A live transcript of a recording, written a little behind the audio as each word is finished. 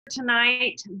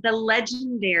tonight the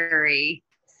legendary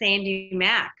Sandee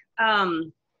Mac.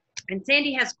 And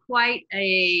Sandee has quite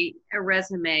a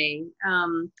resume.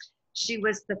 She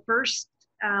was the first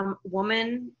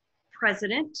woman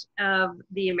president of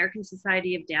the American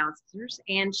Society of Dowsers,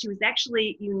 and she was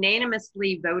actually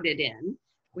unanimously voted in,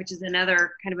 which is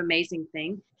another kind of amazing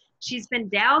thing. She's been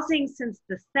dowsing since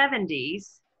the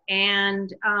 70s,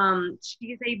 and she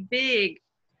is a big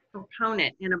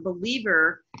proponent and a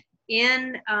believer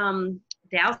in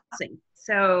dowsing.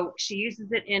 So she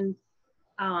uses it in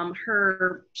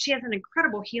she has an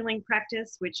incredible healing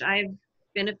practice, which I've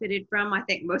benefited from. I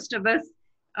think most of us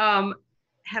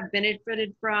have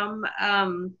benefited from.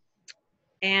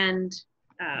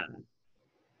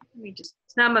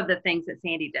 Some of the things that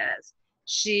Sandee does.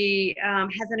 She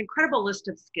has an incredible list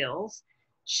of skills.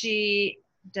 She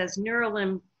does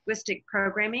neuro-linguistic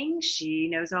programming. She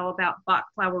knows all about Bach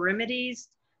flower remedies,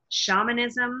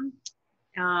 shamanism.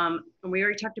 And we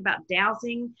already talked about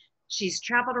dowsing. She's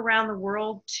traveled around the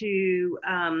world to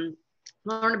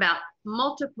learn about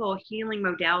multiple healing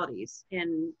modalities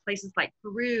in places like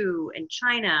Peru and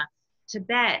China,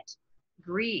 Tibet,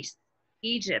 Greece,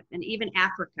 Egypt, and even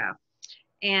Africa.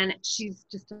 And she's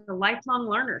just a lifelong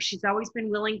learner. She's always been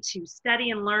willing to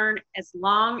study and learn as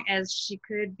long as she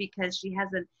could because she has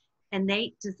an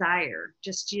innate desire.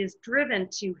 She is driven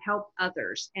to help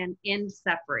others and end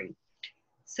suffering.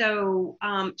 So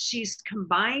she's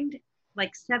combined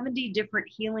like 70 different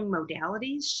healing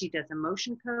modalities. She does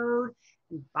emotion code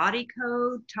and body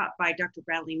code taught by Dr.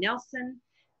 Bradley Nelson.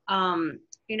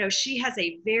 She has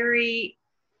a very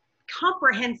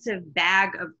comprehensive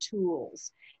bag of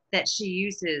tools that she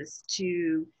uses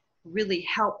to really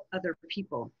help other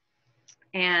people.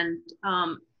 And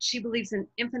she believes in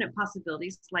infinite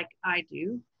possibilities like I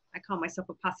do. I call myself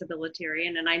a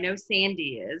possibilitarian, and I know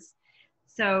Sandee is.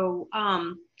 So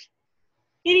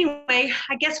anyway,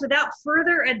 I guess without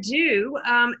further ado,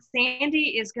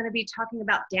 Sandee is going to be talking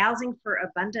about dowsing for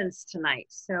abundance tonight.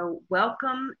 So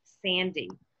welcome, Sandee.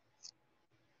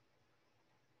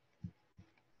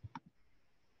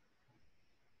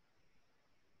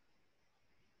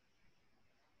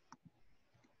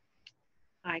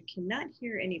 I cannot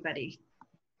hear anybody.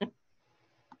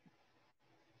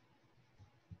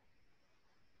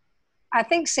 I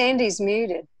think Sandee's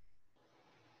muted.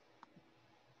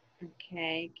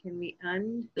 Okay, can we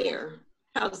there?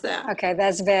 How's that? Okay,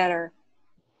 that's better.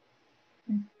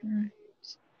 Mm-hmm.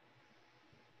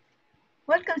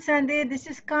 Welcome, Sandee. This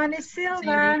is Connie Silva.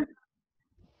 Sandee.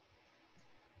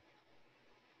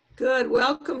 Good.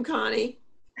 Welcome, Connie.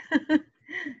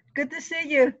 Good to see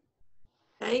you.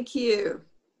 Thank you.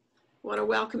 I want to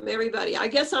welcome everybody. I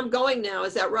guess I'm going now.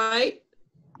 Is that right?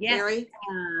 Yes. Mary?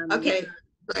 Okay,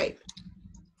 great.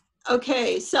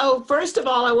 Okay, so first of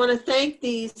all, I want to thank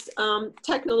these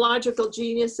technological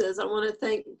geniuses. I want to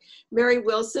thank Mary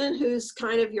Wilson, who's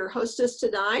kind of your hostess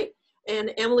tonight,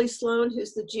 and Emily Sloan,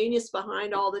 who's the genius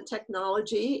behind all the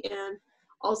technology, and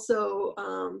also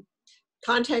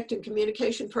contact and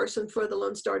communication person for the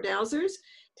Lone Star Dowsers,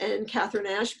 and Catherine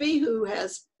Ashby, who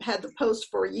has had the post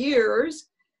for years,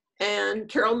 and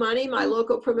Carol Money, my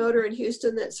local promoter in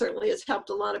Houston, that certainly has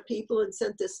helped a lot of people and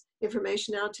sent this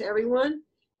information out to everyone.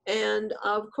 And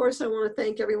of course, I want to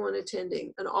thank everyone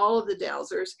attending and all of the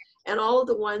dowsers and all of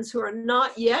the ones who are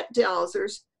not yet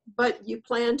dowsers, but you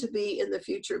plan to be in the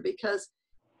future, because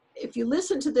if you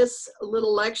listen to this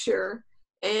little lecture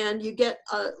and you get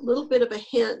a little bit of a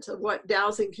hint of what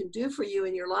dowsing can do for you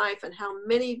in your life and how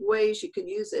many ways you can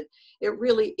use it, it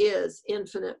really is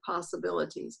infinite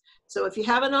possibilities. So if you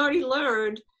haven't already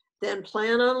learned, then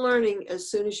plan on learning as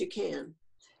soon as you can,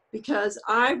 because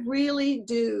I really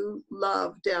do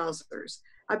love dowsers.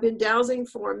 I've been dowsing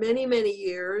for many, many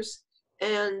years,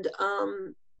 and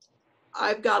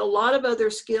I've got a lot of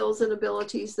other skills and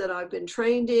abilities that I've been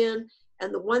trained in,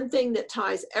 and the one thing that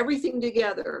ties everything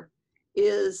together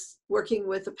is working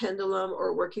with a pendulum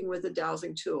or working with a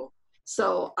dowsing tool.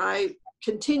 So I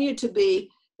continue to be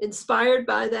inspired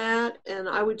by that, and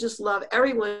I would just love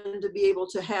everyone to be able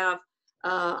to have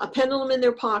a pendulum in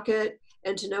their pocket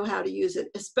and to know how to use it,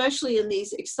 especially in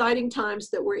these exciting times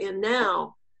that we're in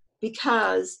now,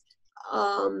 because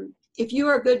if you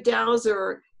are a good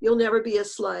dowser, you'll never be a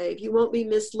slave. You won't be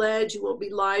misled, you won't be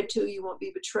lied to, you won't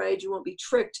be betrayed, you won't be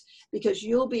tricked, because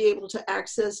you'll be able to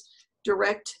access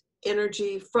direct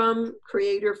energy from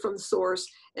creator, from source,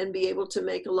 and be able to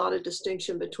make a lot of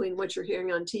distinction between what you're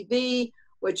hearing on TV,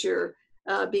 what you're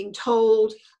being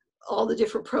told, all the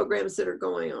different programs that are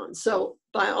going on. So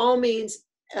by all means,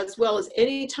 as well as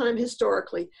any time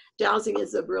historically, dowsing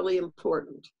is a really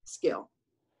important skill.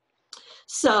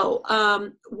 So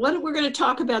what we're going to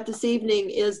talk about this evening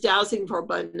is Dowsing for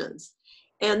Abundance.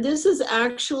 And this is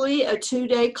actually a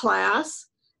 2-day class.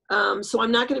 So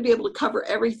I'm not going to be able to cover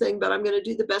everything, but I'm going to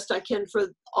do the best I can for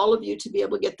all of you to be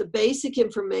able to get the basic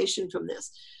information from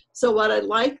this. So what I'd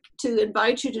like to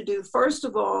invite you to do, first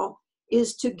of all,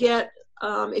 is to get,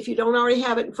 if you don't already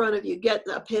have it in front of you, get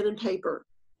a pen and paper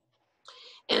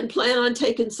and plan on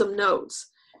taking some notes.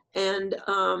 And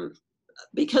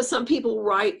because some people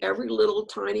write every little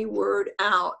tiny word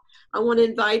out, I want to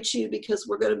invite you, because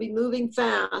we're going to be moving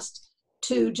fast,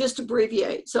 to just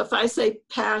abbreviate. So if I say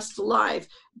past life,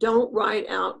 don't write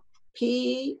out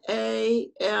P-A-S-T-L,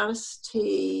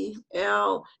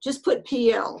 just put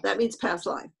P-L, that means past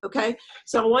life, okay?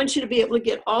 So I want you to be able to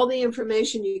get all the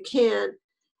information you can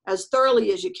as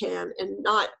thoroughly as you can, and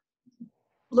not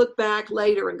look back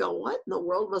later and go, what in the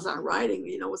world was I writing?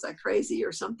 You know, was I crazy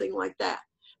or something like that?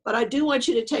 But I do want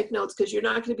you to take notes, because you're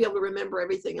not going to be able to remember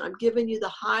everything. I'm giving you the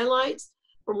highlights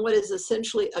from what is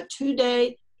essentially a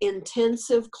 2-day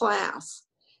intensive class.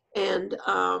 And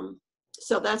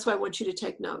so that's why I want you to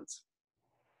take notes.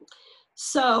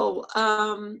 So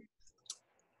one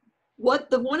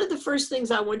of the first things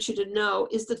I want you to know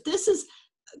is that this is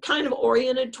kind of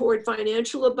oriented toward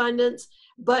financial abundance,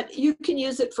 but you can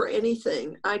use it for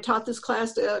anything. I taught this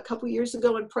class a couple years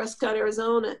ago in Prescott,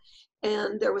 Arizona,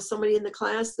 and there was somebody in the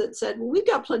class that said, well, we've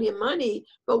got plenty of money,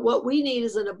 but what we need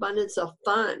is an abundance of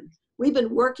fun. We've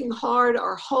been working hard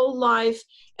our whole life,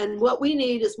 and what we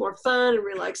need is more fun and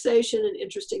relaxation and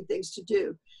interesting things to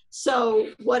do. So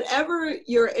whatever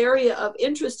your area of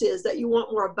interest is that you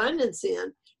want more abundance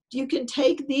in, you can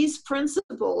take these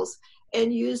principles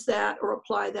and use that or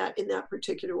apply that in that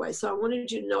particular way. So I wanted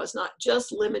you to know it's not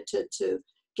just limited to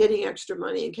getting extra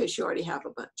money in case you already have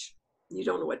a bunch. You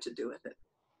don't know what to do with it.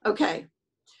 Okay.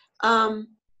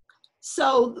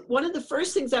 So one of the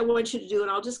first things I want you to do,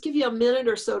 and I'll just give you a minute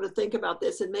or so to think about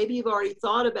this, and maybe you've already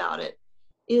thought about it,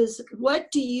 is what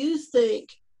do you think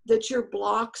that your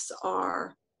blocks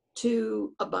are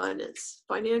to abundance,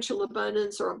 financial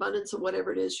abundance or abundance of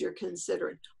whatever it is you're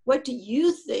considering? What do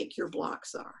you think your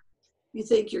blocks are? You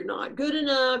think you're not good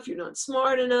enough, you're not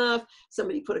smart enough,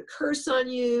 somebody put a curse on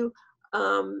you,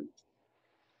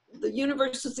 the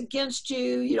universe is against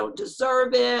you, you don't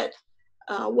deserve it.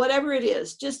 Whatever it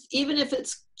is, just even if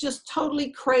it's just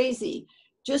totally crazy,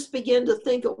 just begin to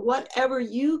think of whatever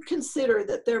you consider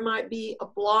that there might be a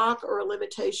block or a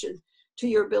limitation to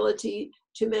your ability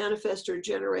to manifest or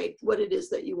generate what it is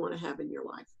that you want to have in your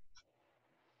life.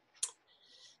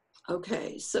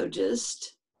 Okay, so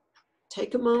just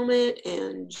take a moment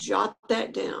and jot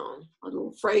that down. A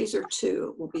little phrase or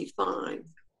two will be fine.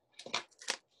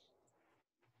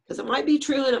 Because it might be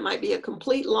true and it might be a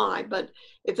complete lie, but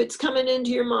if it's coming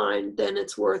into your mind, then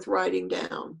it's worth writing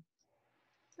down.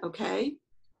 Okay?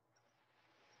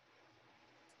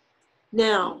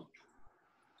 Now,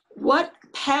 what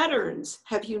patterns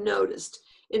have you noticed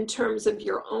in terms of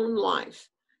your own life?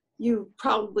 You've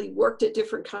probably worked at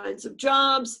different kinds of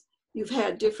jobs. You've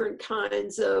had different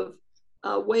kinds of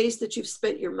ways that you've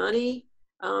spent your money.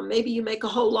 Maybe you make a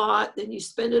whole lot, then you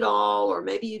spend it all, or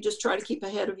maybe you just try to keep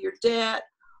ahead of your debt.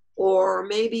 Or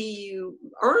maybe you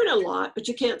earn a lot, but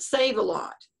you can't save a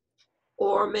lot.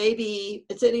 Or maybe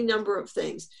it's any number of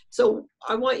things. So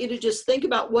I want you to just think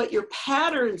about what your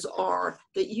patterns are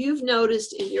that you've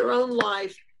noticed in your own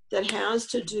life that has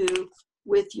to do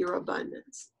with your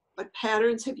abundance. What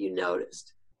patterns have you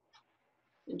noticed?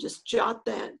 And just jot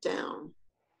that down.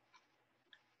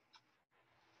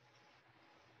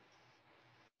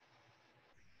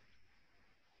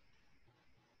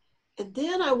 And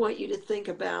then I want you to think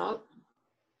about,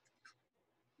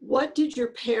 what did your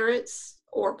parents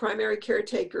or primary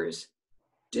caretakers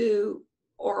do,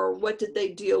 or what did they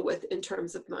deal with in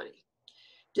terms of money?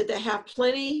 Did they have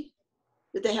plenty?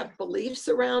 Did they have beliefs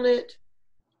around it?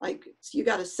 Like, you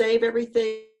got to save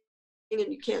everything and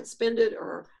you can't spend it,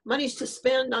 or money's to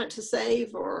spend, not to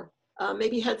save, or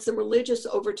maybe you had some religious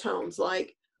overtones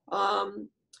like,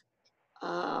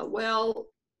 well,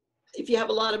 if you have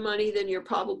a lot of money, then you're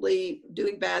probably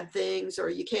doing bad things, or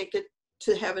you can't get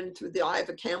to heaven through the eye of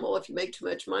a camel if you make too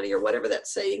much money, or whatever that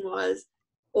saying was.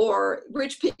 Or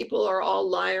rich people are all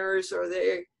liars, or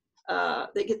they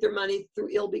get their money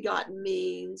through ill-begotten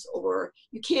means, or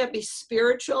you can't be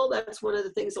spiritual. That's one of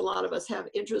the things a lot of us have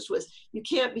interest with. You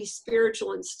can't be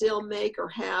spiritual and still make or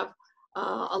have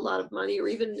a lot of money, or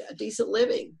even a decent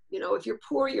living. You know, if you're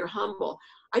poor, you're humble.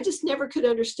 I just never could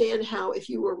understand how, if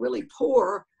you were really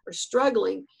poor or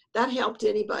struggling, that helped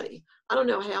anybody. I don't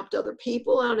know how it helped other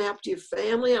people. I don't know how it helped your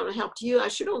family. I don't know how it helped you. I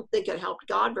sure don't think it helped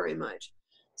God very much.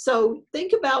 So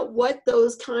think about what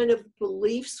those kind of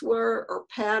beliefs were or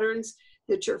patterns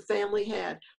that your family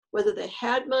had, whether they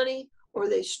had money or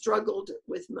they struggled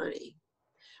with money.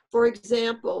 For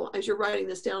example, as you're writing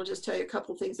this down, I'll just tell you a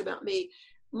couple things about me.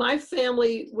 My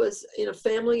family was in a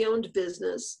family-owned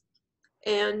business,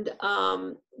 and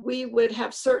we would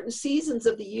have certain seasons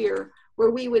of the year where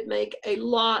we would make a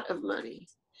lot of money.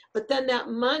 But then that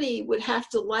money would have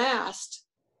to last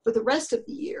for the rest of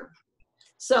the year.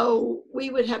 So we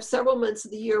would have several months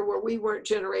of the year where we weren't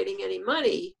generating any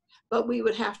money, but we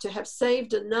would have to have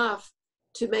saved enough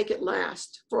to make it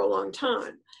last for a long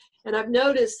time. And I've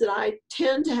noticed that I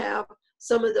tend to have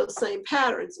some of those same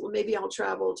patterns. Well, maybe I'll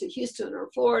travel to Houston or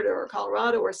Florida or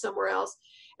Colorado or somewhere else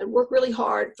and work really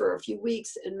hard for a few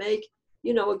weeks and make,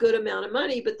 you know, a good amount of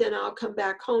money, but then I'll come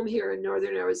back home here in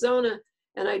Northern Arizona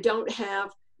and I don't have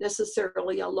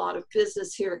necessarily a lot of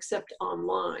business here except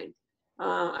online.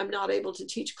 I'm not able to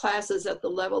teach classes at the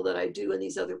level that I do in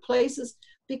these other places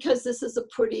because this is a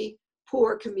pretty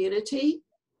poor community,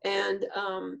 and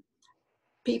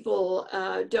people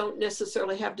don't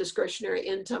necessarily have discretionary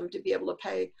income to be able to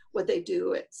pay what they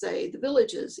do at, say, the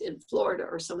Villages in Florida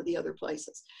or some of the other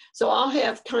places. So I'll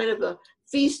have kind of a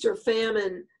feast or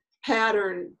famine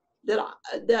pattern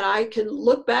that I can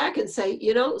look back and say,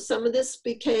 you know, some of this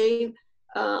became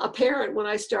apparent when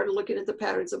I started looking at the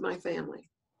patterns of my family.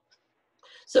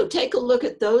 So take a look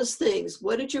at those things.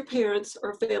 What did your parents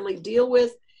or family deal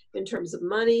with in terms of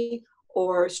money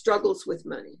or struggles with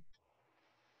money?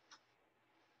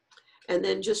 And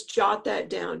then just jot that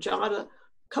down. Jot a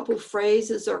couple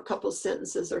phrases or a couple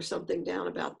sentences or something down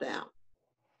about that.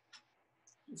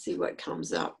 And see what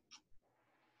comes up.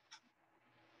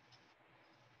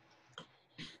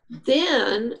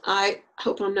 Then, I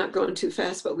hope I'm not going too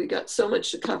fast, but we got so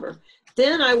much to cover.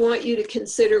 Then I want you to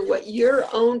consider what your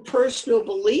own personal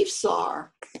beliefs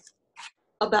are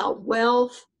about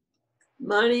wealth,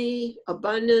 money,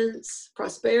 abundance,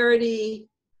 prosperity,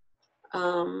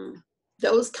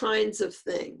 those kinds of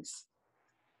things.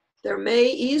 There may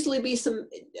easily be some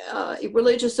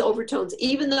religious overtones.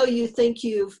 Even though you think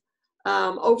you've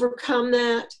overcome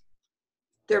that,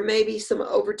 there may be some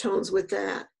overtones with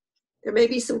that. There may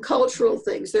be some cultural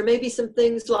things. There may be some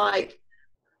things like,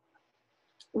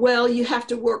 well, you have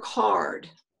to work hard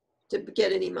to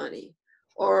get any money.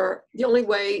 Or the only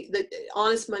way that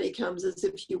honest money comes is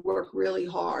if you work really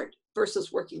hard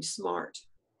versus working smart.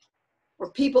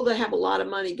 Or people that have a lot of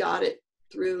money got it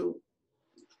through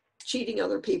cheating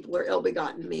other people or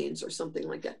ill-begotten means or something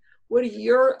like that. What are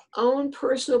your own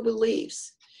personal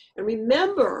beliefs? And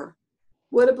remember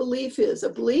what a belief is. A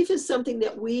belief is something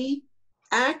that we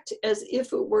act as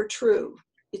if it were true.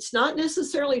 It's not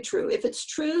necessarily true. If it's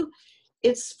true,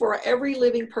 it's for every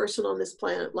living person on this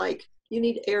planet. Like, you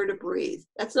need air to breathe.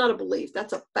 That's not a belief,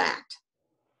 that's a fact.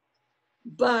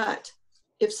 But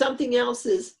if something else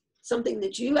is something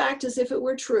that you act as if it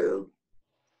were true,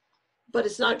 but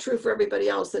it's not true for everybody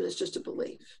else, then it's just a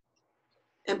belief.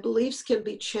 And beliefs can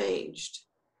be changed.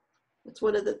 That's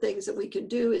one of the things that we can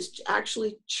do, is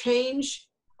actually change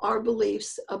our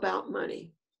beliefs about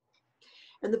money.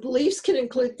 And the beliefs can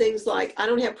include things like, I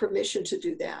don't have permission to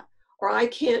do that, or I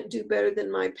can't do better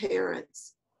than my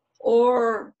parents,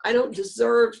 or I don't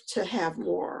deserve to have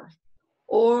more,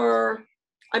 or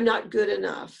I'm not good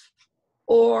enough,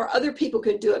 or other people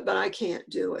can do it, but I can't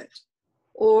do it,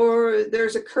 or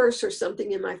there's a curse or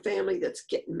something in my family that's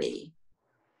getting me,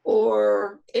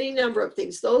 or any number of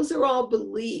things. Those are all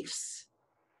beliefs.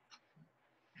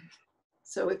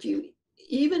 So if you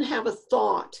even have a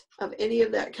thought of any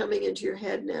of that coming into your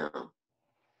head now,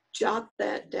 jot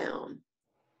that down,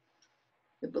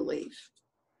 the belief.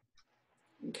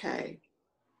 Okay.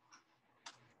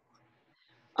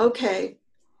 Okay.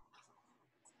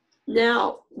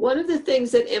 Now, one of the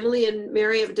things that Emily and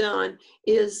Mary have done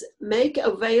is make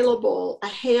available a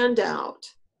handout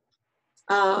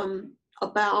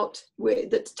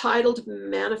that's titled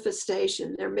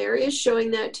Manifestation. There, Mary is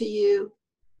showing that to you.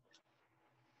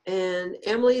 And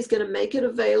Emily is going to make it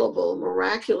available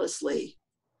miraculously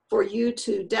for you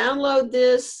to download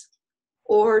this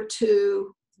or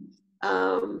to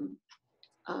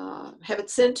have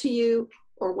it sent to you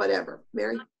or whatever.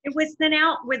 Mary? It was sent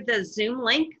out with the Zoom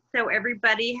link, so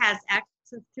everybody has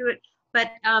access to it. But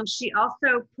she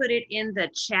also put it in the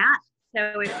chat.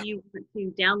 So if you want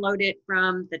to download it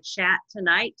from the chat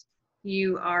tonight,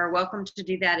 you are welcome to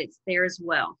do that. It's there as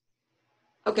well.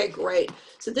 Okay, great.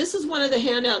 So this is one of the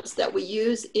handouts that we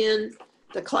use in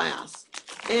the class.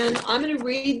 And I'm going to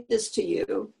read this to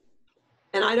you.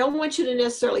 And I don't want you to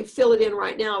necessarily fill it in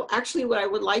right now. Actually, what I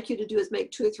would like you to do is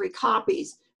make 2 or 3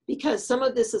 copies, because some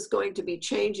of this is going to be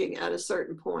changing at a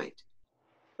certain point.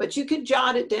 but you could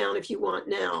jot it down if you want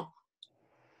now.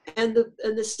 And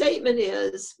the statement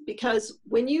is, because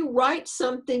when you write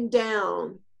something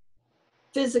down,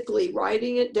 physically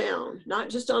writing it down, not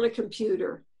just on a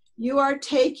computer, you are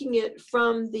taking it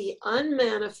from the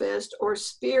unmanifest or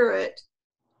spirit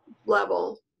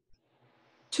level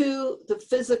to the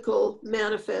physical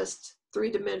manifest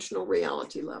three-dimensional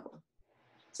reality level.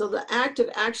 So the act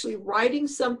of actually writing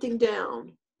something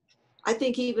down, I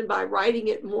think even by writing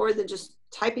it more than just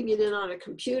typing it in on a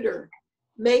computer,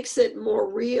 makes it more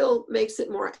real, makes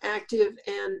it more active,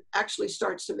 and actually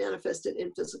starts to manifest it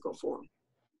in physical form.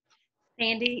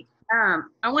 Sandee,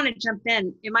 I want to jump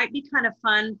in. It might be kind of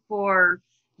fun for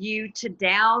you to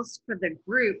douse for the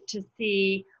group to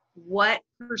see what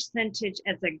percentage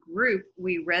as a group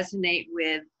we resonate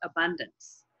with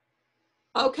abundance.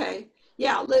 Okay,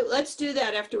 yeah, let's do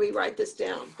that after we write this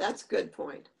down. That's a good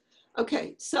point.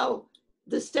 Okay, so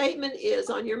the statement is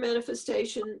on your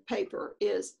manifestation paper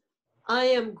is, I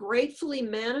am gratefully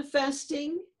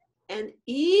manifesting and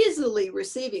easily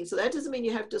receiving. So that doesn't mean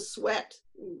you have to sweat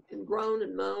and groan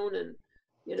and moan and,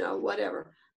 you know,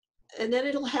 whatever. And then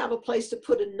it'll have a place to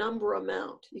put a number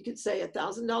amount. You could say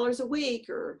 $1,000 a week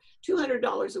or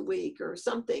 $200 a week or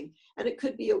something. And it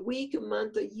could be a week, a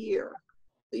month, a year.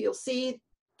 So you'll see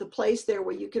the place there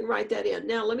where you can write that in.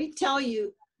 Now, let me tell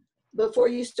you, before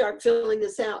you start filling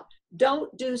this out,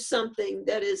 don't do something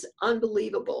that is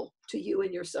unbelievable to you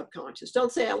in your subconscious.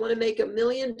 Don't say, I want to make $1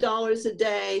 million a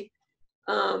day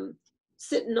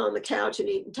sitting on the couch and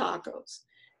eating tacos.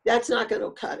 That's not going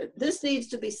to cut it. This needs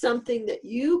to be something that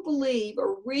you believe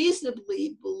or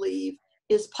reasonably believe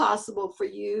is possible for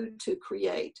you to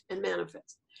create and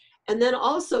manifest. And then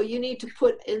also you need to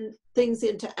put in things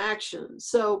into action.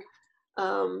 So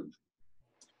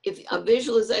if a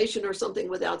visualization or something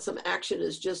without some action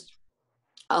is just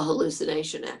a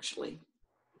hallucination, actually.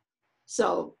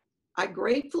 So I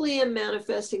gratefully am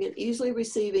manifesting and easily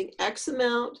receiving X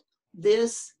amount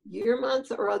this year,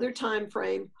 month, or other time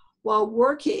frame while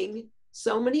working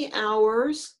so many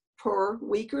hours per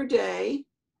week or day,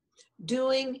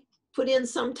 put in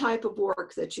some type of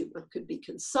work that you could be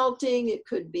consulting, it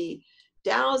could be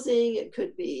dowsing, it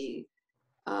could be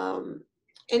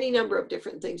any number of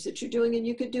different things that you're doing, and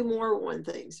you could do more one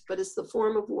things, but it's the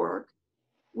form of work,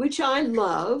 which I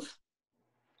love,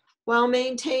 while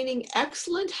maintaining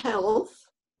excellent health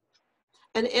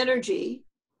and energy,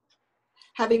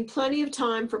 having plenty of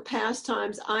time for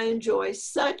pastimes I enjoy,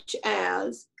 such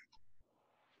as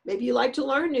maybe you like to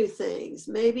learn new things.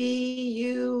 Maybe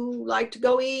you like to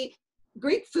go eat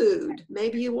Greek food.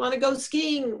 Maybe you want to go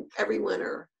skiing every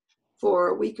winter for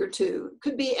a week or two.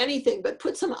 Could be anything, but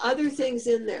put some other things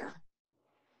in there.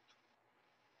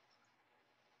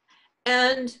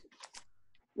 And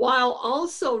while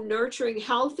also nurturing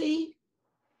healthy,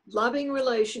 loving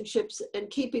relationships and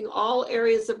keeping all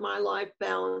areas of my life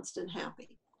balanced and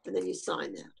happy. And then you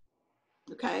sign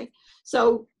that. Okay?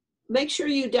 So make sure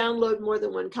you download more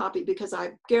than one copy, because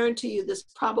I guarantee you this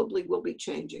probably will be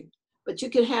changing. But you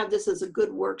can have this as a good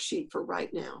worksheet for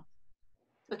right now.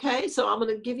 Okay? So I'm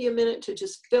going to give you a minute to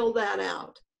just fill that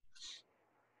out.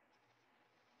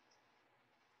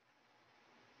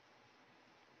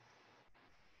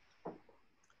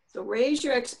 So raise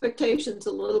your expectations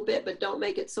a little bit, but don't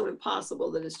make it so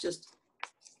impossible that it's just,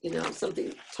 you know,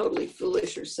 something totally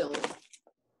foolish or silly.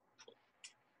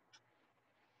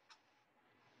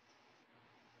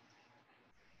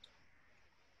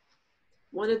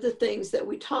 One of the things that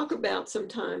we talk about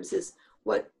sometimes is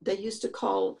what they used to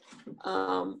call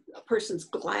a person's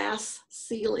glass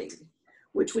ceiling,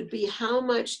 which would be how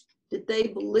much did they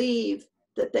believe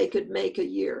that they could make a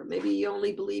year. Maybe you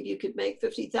only believe you could make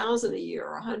 50,000 a year,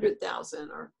 or 100,000,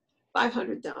 or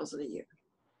 500,000 a year.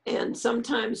 And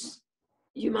sometimes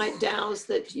you might douse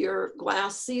that your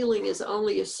glass ceiling is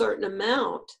only a certain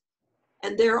amount.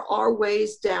 And there are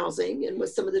ways, dowsing, and with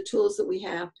some of the tools that we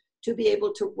have, to be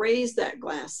able to raise that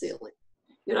glass ceiling.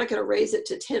 You're not going to raise it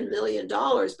to $10 million,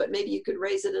 but maybe you could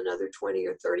raise it another 20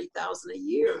 or 30,000 a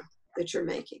year that you're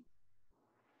making.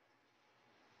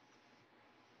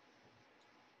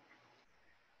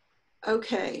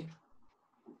 Okay.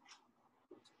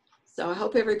 So I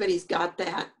hope everybody's got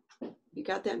that. You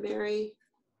got that, Mary?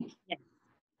 Yes.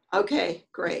 Okay,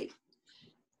 great.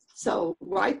 So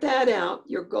write that out,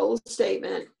 your goal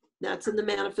statement. That's in the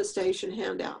manifestation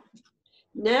handout.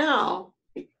 Now,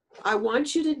 I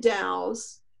want you to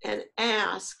douse and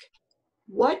ask,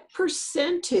 what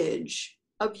percentage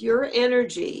of your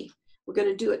energy, we're going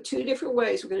to do it two different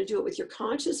ways. We're going to do it with your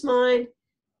conscious mind,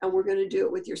 and we're going to do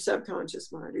it with your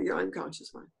subconscious mind or your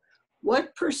unconscious mind.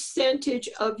 What percentage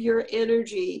of your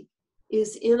energy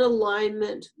is in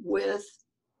alignment with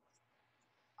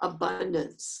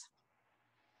abundance.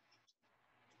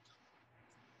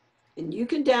 And you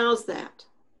can douse that.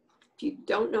 If you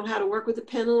don't know how to work with the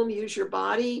pendulum, use your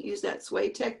body, use that sway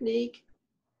technique,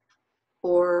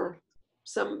 or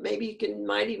maybe you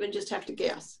might even just have to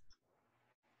guess.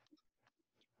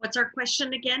 What's our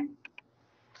question again?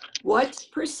 What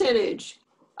percentage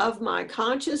of my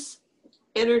conscious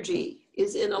energy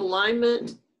is in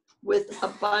alignment with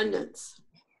abundance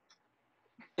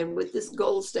and with this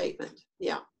goal statement?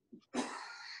 Yeah.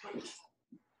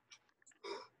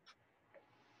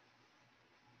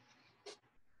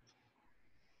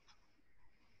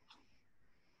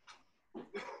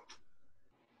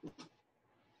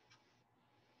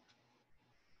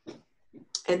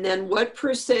 And then what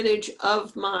percentage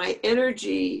of my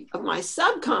energy, of my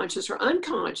subconscious or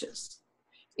unconscious,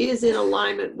 is in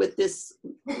alignment with this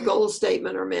goal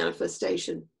statement or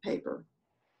manifestation paper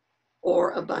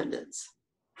or abundance?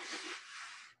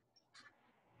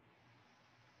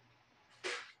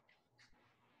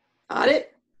 Got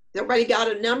it? Everybody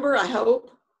got a number, I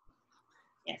hope?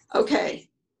 Yes. Okay.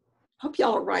 Hope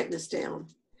y'all are writing this down.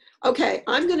 Okay,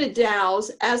 I'm going to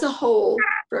douse as a whole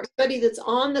for everybody that's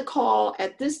on the call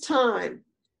at this time.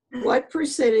 What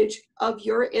percentage of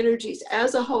your energies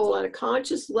as a whole at a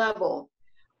conscious level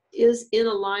is in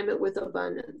alignment with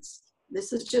abundance?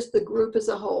 This is just the group as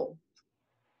a whole.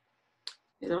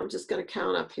 And I'm just going to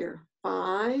count up here.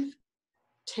 5,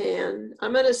 10.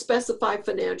 I'm going to specify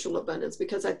financial abundance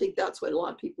because I think that's what a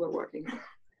lot of people are working on.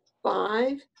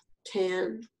 5,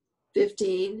 10,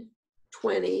 15,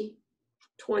 20,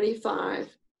 25,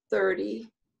 30,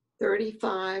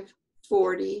 35,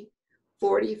 40,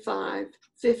 45,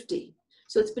 50.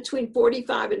 So it's between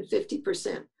 45 and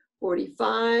 50%.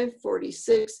 45,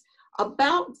 46,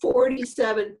 about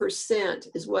 47%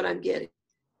 is what I'm getting.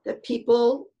 That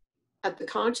people at the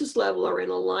conscious level are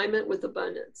in alignment with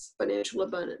abundance, financial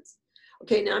abundance.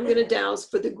 Okay, now I'm going to douse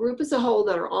for the group as a whole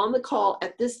that are on the call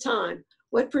at this time.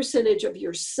 What percentage of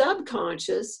your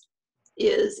subconscious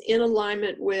is in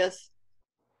alignment with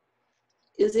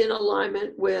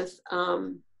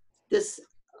this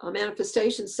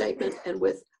manifestation statement and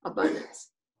with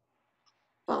abundance?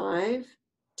 5,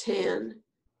 10,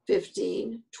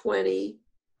 15, 20,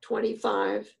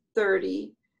 25,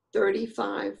 30,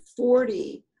 35,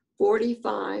 40,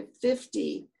 45,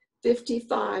 50,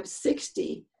 55,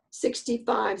 60,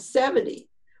 65, 70.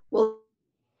 Well,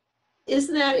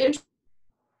 isn't that interesting?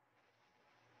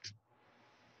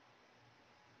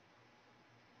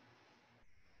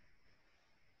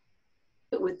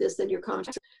 With this, then your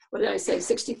conscious, what did I say?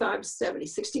 65, 70,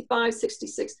 65,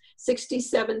 66,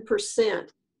 67%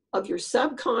 of your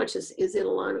subconscious is in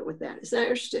alignment with that. Isn't that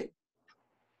interesting?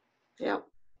 Yeah.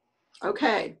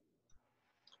 Okay.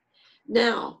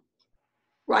 Now,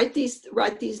 write these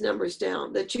numbers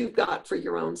down that you've got for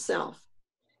your own self.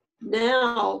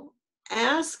 Now,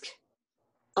 ask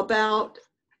about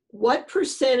what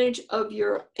percentage of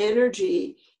your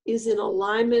energy is in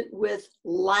alignment with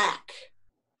lack.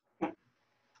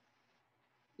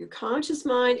 Your conscious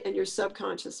mind and your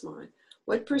subconscious mind.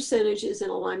 What percentage is in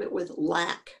alignment with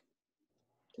lack?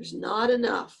 There's not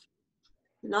enough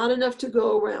to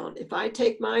go around. If I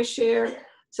take my share,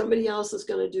 somebody else is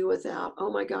going to do without.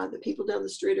 Oh my God, the people down the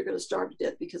street are going to starve to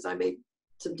death because I made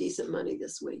some decent money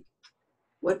this week.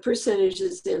 What percentage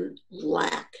is in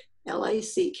lack?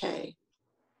 L-A-C-K.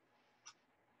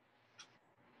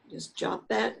 Just jot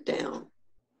that down.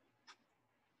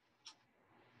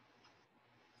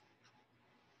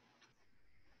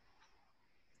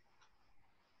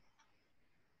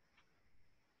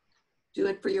 Do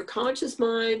it for your conscious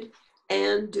mind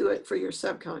and do it for your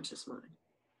subconscious mind.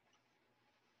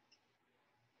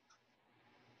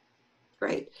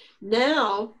 Great.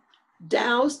 Now,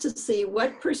 douse to see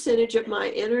what percentage of my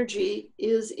energy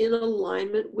is in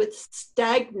alignment with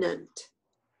stagnant.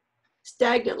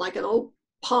 Stagnant, like an old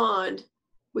pond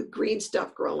with green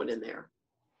stuff growing in there.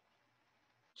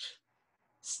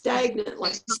 Stagnant,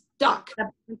 like stuck.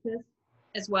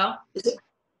 As well.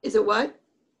 Is it what?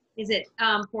 Is it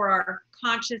for our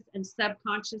conscious and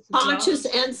subconscious? Conscious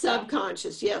and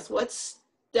subconscious, yes. What's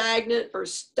stagnant or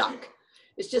stuck?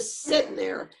 It's just sitting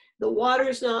there. The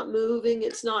water's not moving,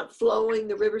 it's not flowing,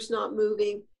 the river's not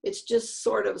moving, it's just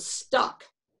sort of stuck.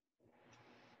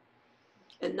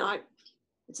 And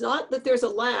it's not that there's a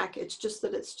lack, it's just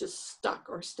that it's just stuck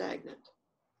or stagnant.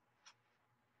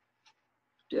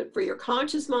 Do it for your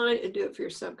conscious mind and do it for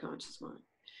your subconscious mind.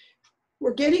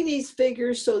 We're getting these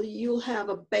figures so that you'll have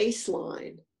a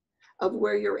baseline of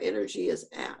where your energy is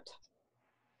at.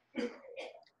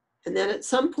 And then at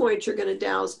some point you're going to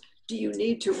douse, do you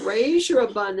need to raise your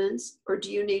abundance or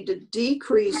do you need to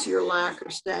decrease your lack or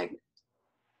stagnant?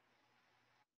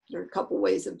 There are a couple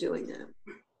ways of doing that.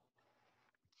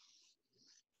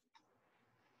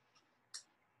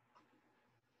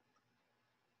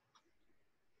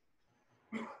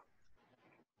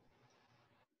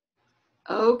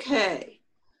 Okay,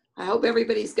 I hope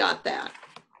everybody's got that.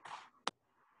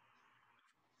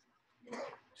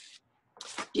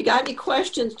 If you got any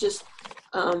questions, just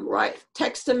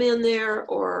text them in there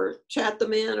or chat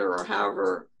them in, or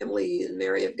however Emily and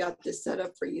Mary have got this set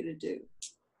up for you to do.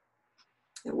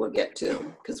 And we'll get to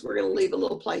them because we're going to leave a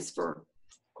little place for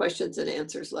questions and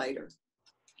answers later.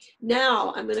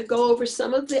 Now, I'm going to go over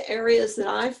some of the areas that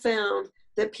I found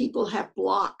that people have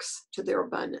blocks to their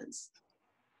abundance.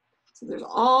 So there's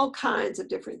all kinds of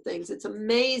different things. It's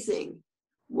amazing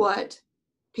what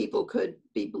people could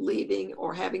be believing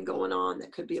or having going on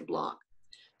that could be a block.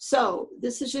 So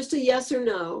this is just a yes or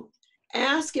no.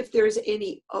 Ask if there's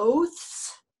any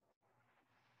oaths,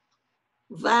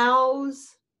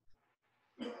 vows,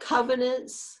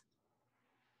 covenants,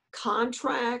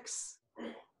 contracts,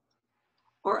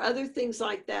 or other things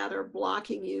like that are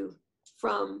blocking you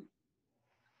from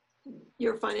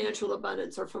your financial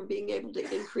abundance or from being able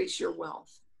to increase your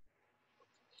wealth.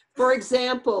 For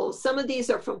example, some of these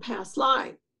are from past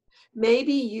life.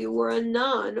 Maybe you were a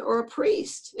nun or a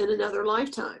priest in another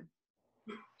lifetime,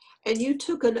 and you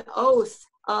took an oath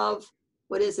of,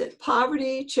 what is it?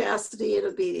 Poverty, chastity, and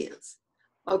obedience.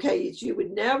 Okay, you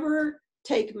would never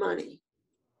take money.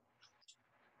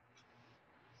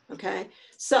 Okay,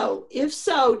 so if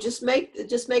so, just make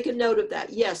a note of that.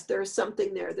 Yes, there's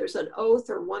something there. There's an oath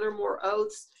or one or more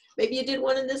oaths. Maybe you did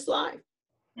one in this life.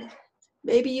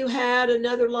 Maybe you had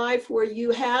another life where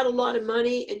you had a lot of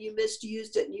money and you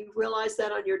misused it, and you realized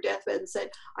that on your deathbed and said,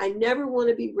 I never want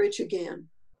to be rich again.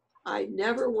 I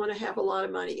never want to have a lot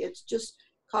of money. It just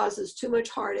causes too much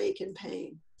heartache and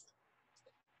pain.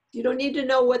 You don't need to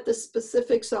know what the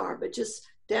specifics are, but just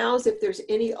douse if there's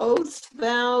any oaths,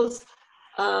 vows,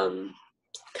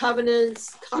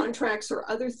 covenants, contracts, or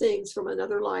other things from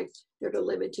another life that are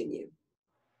limiting you.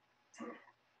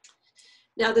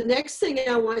 Now, the next thing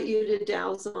I want you to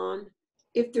douse on,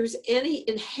 if there's any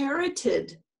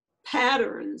inherited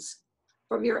patterns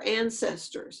from your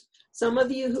ancestors. Some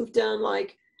of you who've done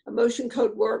like emotion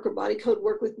code work or body code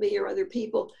work with me or other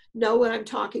people know what I'm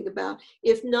talking about.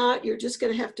 If not, you're just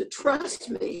going to have to trust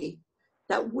me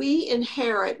that we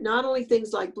inherit not only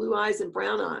things like blue eyes and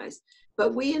brown eyes,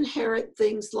 but we inherit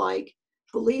things like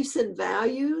beliefs and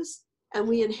values, and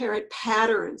we inherit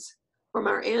patterns from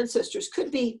our ancestors.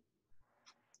 Could be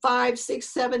 5, 6,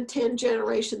 7, 10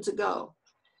 generations ago.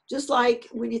 Just like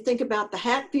when you think about the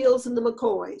Hatfields and the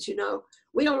McCoys, you know,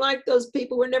 we don't like those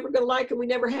people. We're never going to like them. We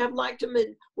never have liked them,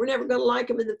 and we're never going to like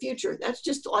them in the future. That's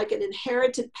just like an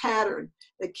inherited pattern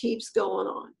that keeps going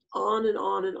on and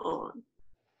on and on.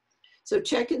 So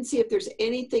check and see if there's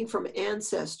anything from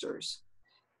ancestors.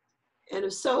 And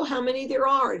if so, how many there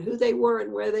are and who they were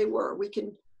and where they were. We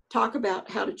can talk about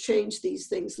how to change these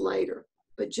things later.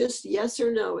 But just yes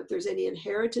or no, if there's any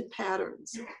inherited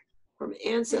patterns from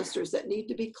ancestors that need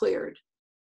to be cleared.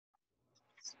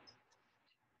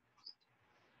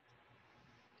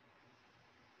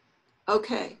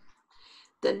 Okay,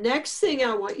 the next thing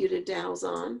I want you to douse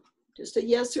on, just a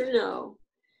yes or no,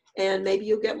 and maybe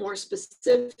you'll get more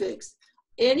specifics,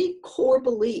 any core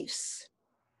beliefs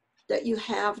that you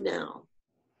have now.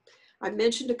 I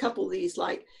mentioned a couple of these,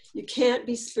 like you can't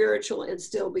be spiritual and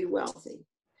still be wealthy.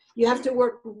 You have to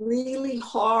work really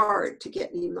hard to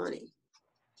get any money.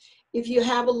 If you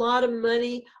have a lot of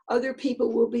money, other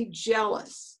people will be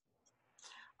jealous.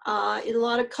 In a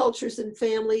lot of cultures and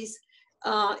families,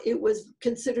 it was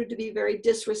considered to be very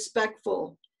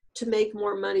disrespectful to make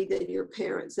more money than your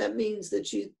parents. That means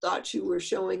that you thought you were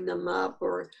showing them up,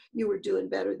 or you were doing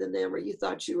better than them, or you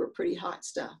thought you were pretty hot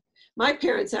stuff. My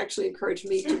parents actually encouraged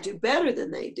me to do better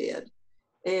than they did.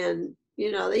 And,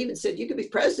 you know, they even said, you could be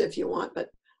president if you want, but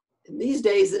in these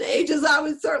days and ages, I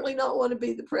would certainly not want to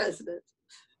be the president.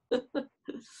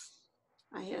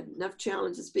 I had enough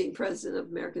challenges being president of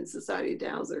American Society of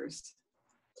Dowsers.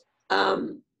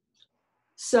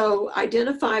 So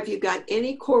identify if you've got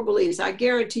any core beliefs. I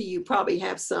guarantee you probably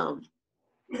have some.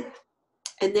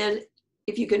 And then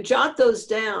if you can jot those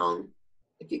down,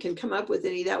 if you can come up with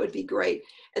any, that would be great.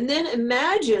 And then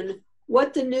imagine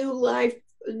what the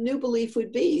new belief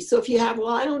would be. So if you have, well,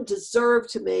 I don't deserve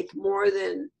to make more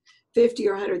than 50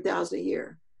 or 100,000 a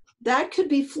year, that could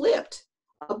be flipped.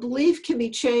 A belief can be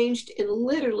changed in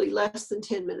literally less than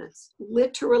 10 minutes,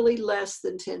 literally less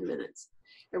than 10 minutes.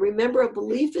 And remember, a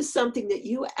belief is something that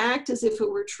you act as if it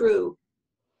were true.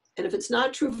 And if it's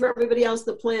not true for everybody else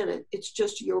on the planet, it's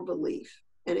just your belief,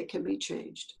 and it can be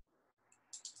changed.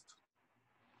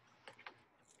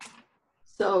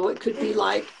 So it could be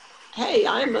like, hey,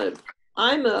 I'm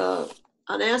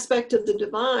an aspect of the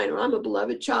divine, or I'm a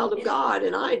beloved child of God,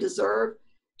 and I deserve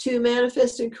to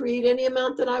manifest and create any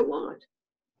amount that I want.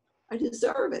 I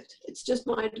deserve it. It's just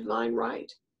my divine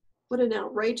right. What an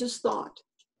outrageous thought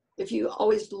if you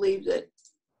always believed that,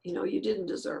 you didn't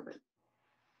deserve it.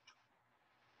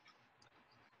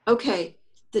 Okay,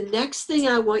 the next thing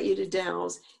I want you to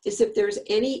douse is if there's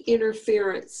any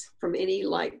interference from any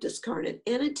light discarnate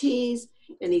entities,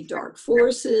 any dark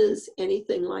forces,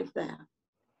 anything like that.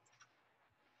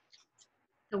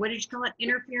 So what did you call it?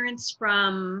 Interference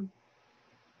from?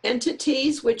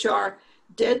 Entities, which are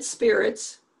dead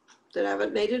spirits that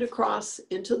haven't made it across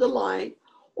into the light,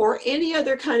 or any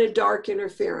other kind of dark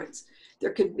interference.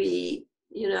 There could be,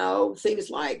 things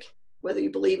like, whether you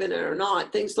believe in it or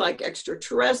not, things like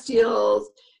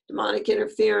extraterrestrials, demonic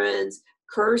interference,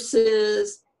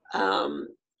 curses,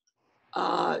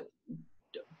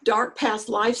 dark past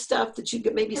life stuff that you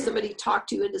could, maybe somebody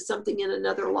talked you into something in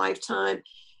another lifetime,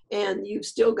 and you've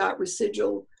still got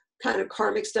residual kind of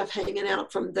karmic stuff hanging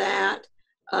out from that.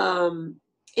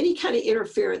 Any kind of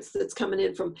interference that's coming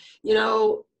in from,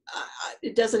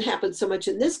 it doesn't happen so much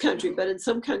in this country, but in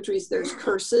some countries there's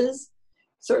curses.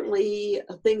 Certainly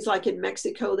things like in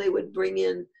Mexico, they would bring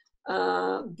in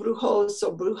brujos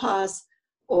or brujas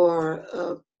or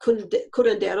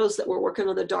curanderos that were working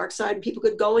on the dark side, and people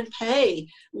could go and pay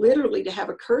literally to have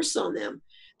a curse on them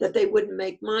that they wouldn't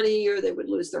make money, or they would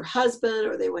lose their husband,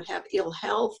 or they would have ill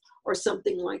health or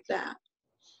something like that.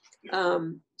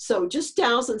 So just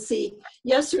douse and see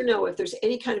yes or no if there's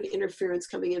any kind of interference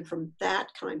coming in from that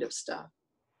kind of stuff.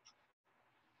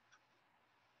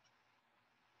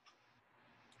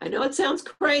 I know it sounds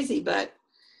crazy, but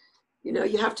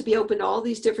you have to be open to all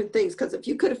these different things, because if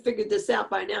you could have figured this out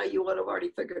by now, you would have already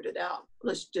figured it out,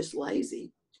 unless you're just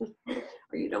lazy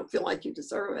or you don't feel like you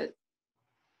deserve it.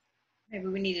 Maybe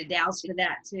we need a douse for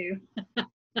that too.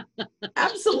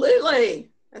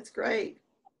 Absolutely. That's great.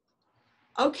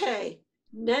 Okay,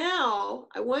 now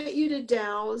I want you to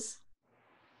douse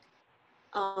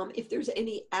if there's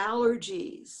any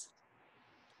allergies.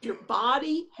 If your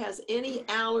body has any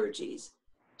allergies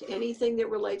to anything that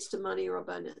relates to money or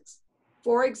abundance.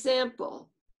 For example,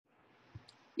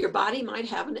 your body might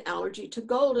have an allergy to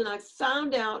gold, and I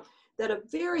found out that a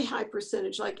very high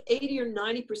percentage, like 80 or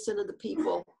 90% of the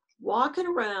people walking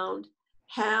around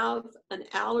have an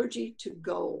allergy to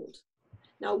gold.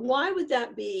 Now, why would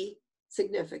that be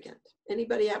significant?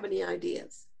 Anybody have any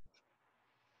ideas?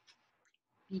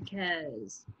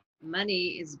 Because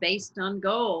money is based on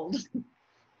gold.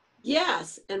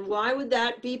 Yes, and why would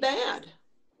that be bad?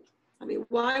 I mean,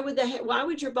 why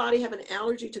would your body have an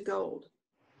allergy to gold?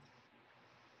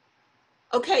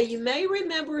 Okay, you may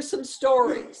remember some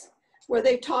stories where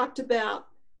they talked about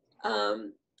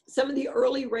some of the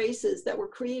early races that were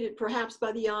created perhaps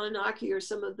by the Anunnaki or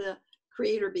some of the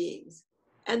creator beings,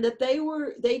 and that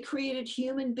they created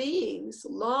human beings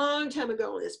a long time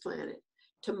ago on this planet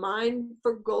to mine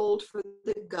for gold for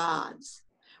the gods.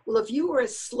 Well, if you were a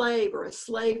slave or a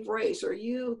slave race, or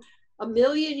you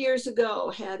 1,000,000 years ago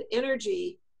had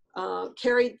energy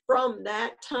carried from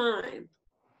that time,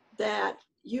 that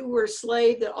you were a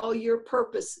slave, that all your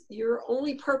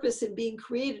only purpose in being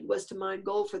created was to mine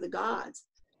gold for the gods,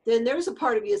 then there's a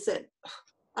part of you that said,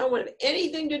 I don't want to have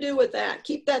anything to do with that.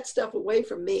 Keep that stuff away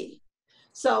from me.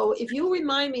 So if you'll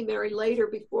remind me, Mary, later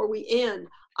before we end,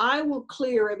 I will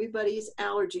clear everybody's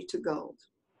allergy to gold,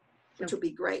 which will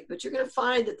be great. But you're going to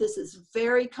find that this is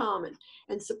very common.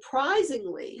 And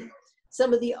surprisingly,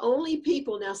 some of the only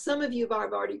people, now some of you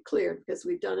I've already cleared because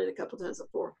we've done it a couple times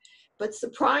before, but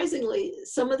surprisingly,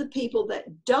 some of the people that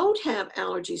don't have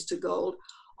allergies to gold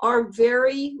are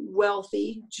very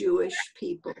wealthy Jewish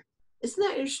people. Isn't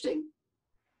that interesting?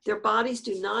 Their bodies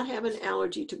do not have an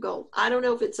allergy to gold. I don't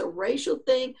know if it's a racial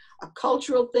thing, a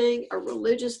cultural thing, a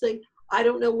religious thing. I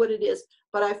don't know what it is,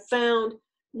 but I found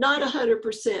not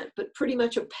 100%, but pretty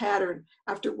much a pattern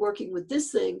after working with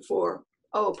this thing for,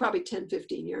 probably 10,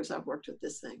 15 years I've worked with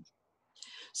this thing.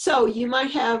 So you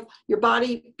might have your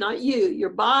body, not you, your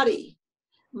body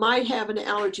might have an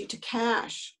allergy to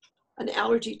cash, an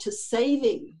allergy to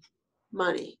saving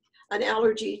money, an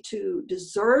allergy to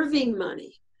deserving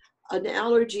money, an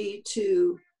allergy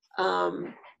to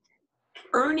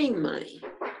earning money,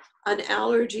 an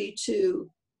allergy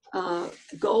to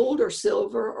gold or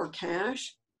silver or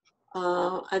cash,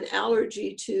 an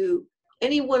allergy to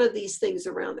any one of these things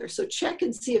around there. So check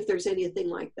and see if there's anything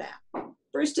like that.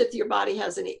 First, if your body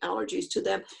has any allergies to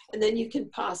them, and then you can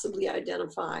possibly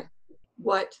identify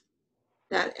what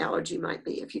that allergy might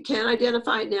be. If you can't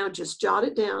identify it now, just jot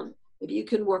it down. Maybe you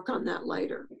can work on that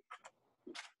later.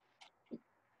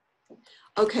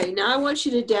 Okay, now I want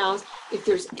you to douse if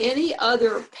there's any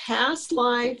other past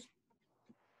life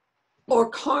or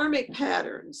karmic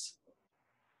patterns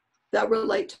that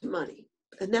relate to money.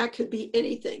 And that could be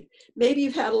anything. Maybe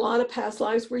you've had a lot of past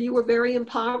lives where you were very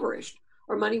impoverished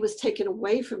or money was taken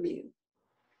away from you.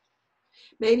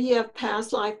 Maybe you have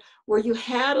past life where you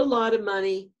had a lot of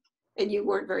money and you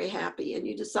weren't very happy and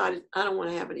you decided, I don't want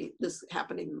to have this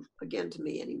happening again to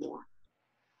me anymore.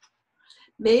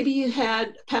 Maybe you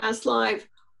had past life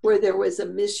where there was a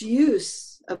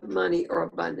misuse of money or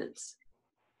abundance.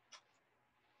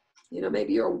 You know,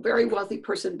 maybe you're a very wealthy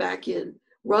person back in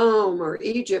Rome or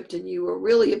Egypt and you were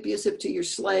really abusive to your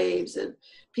slaves and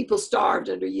people starved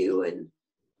under you and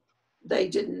they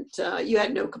didn't, you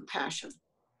had no compassion.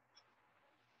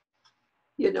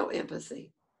 You had no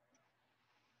empathy.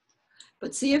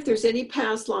 But see if there's any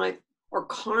past life or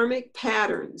karmic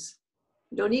patterns.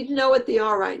 You don't need to know what they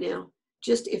are right now.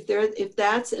 Just if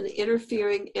that's an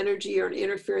interfering energy or an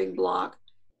interfering block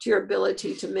to your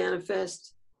ability to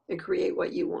manifest and create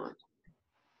what you want.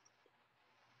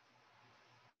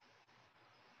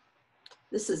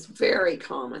 This is very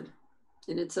common,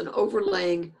 and it's an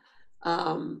overlaying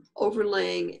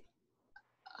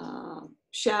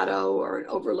shadow or an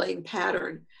overlaying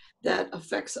pattern that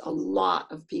affects a lot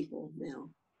of people now.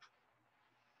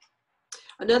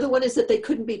 Another one is that they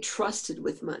couldn't be trusted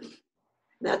with money.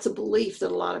 That's a belief that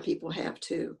a lot of people have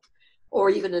too, or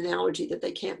even an allergy that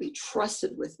they can't be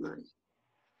trusted with money.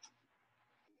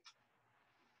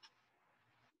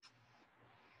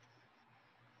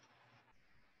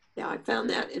 Yeah, I found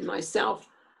that in myself,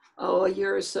 a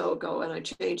year or so ago, and I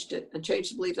changed it and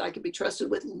changed the belief that I could be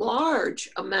trusted with large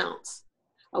amounts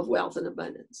of wealth and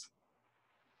abundance.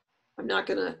 I'm not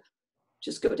going to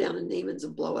just go down to Neiman's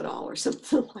and blow it all or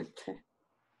something like that.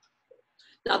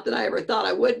 Not that I ever thought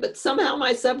I would, but somehow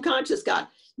my subconscious got,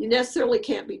 you necessarily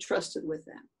can't be trusted with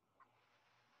that.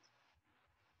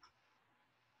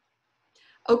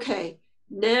 Okay,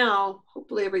 now,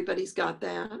 hopefully everybody's got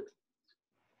that.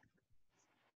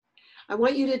 I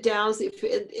want you to douse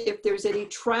if there's any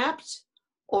trapped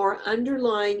or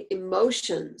underlying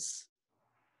emotions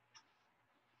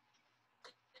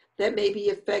that may be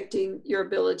affecting your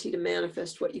ability to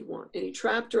manifest what you want. Any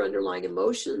trapped or underlying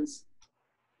emotions.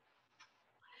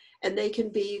 And they can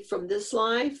be from this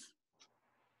life,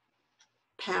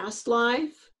 past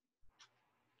life.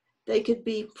 They could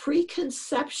be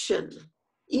preconception,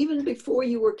 even before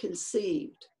you were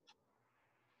conceived.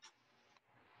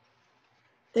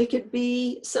 They could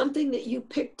be something that you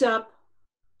picked up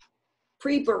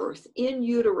pre-birth, in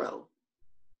utero.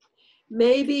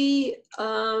 Maybe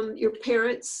your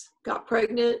parents got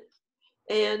pregnant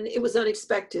and it was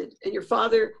unexpected. And your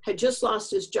father had just lost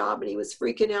his job and he was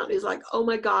freaking out. And he's like, oh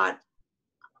my God,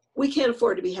 we can't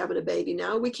afford to be having a baby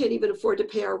now. We can't even afford to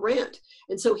pay our rent.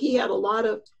 And so he had a lot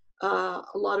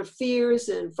of fears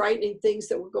and frightening things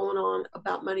that were going on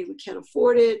about money. We can't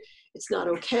afford it. It's not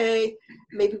okay.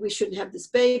 Maybe we shouldn't have this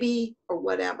baby or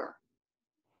whatever.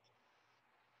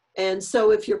 And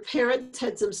so if your parents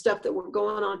had some stuff that were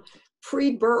going on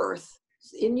pre-birth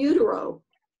in utero,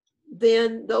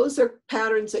 then those are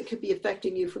patterns that could be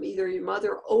affecting you from either your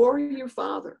mother or your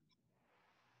father.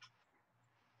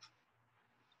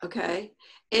 Okay,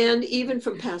 and even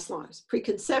from past lives,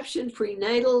 preconception,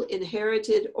 prenatal,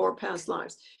 inherited, or past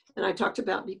lives. And I talked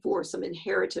about before some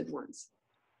inherited ones.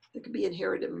 There could be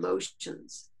inherited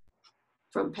emotions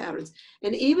from patterns.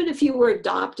 And even if you were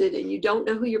adopted and you don't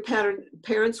know who your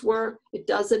parents were, it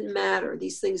doesn't matter.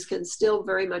 These things can still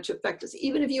very much affect us.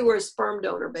 Even if you were a sperm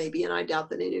donor baby, and I doubt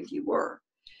that any of you were,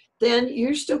 then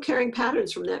you're still carrying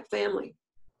patterns from that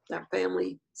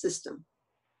family system.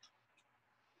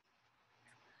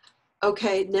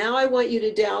 Okay, now I want you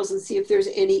to douse and see if there's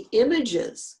any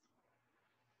images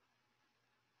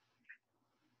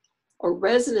or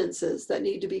resonances that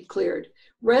need to be cleared.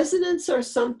 Resonance are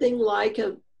something like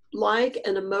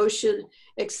an emotion,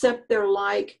 except they're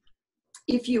like,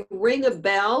 if you ring a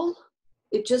bell,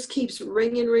 it just keeps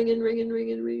ringing, ringing, ringing,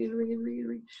 ringing, ringing, ringing, ringing,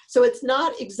 ringing. So it's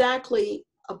not exactly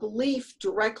a belief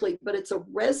directly, but it's a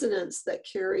resonance that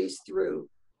carries through.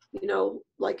 You know,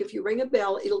 like if you ring a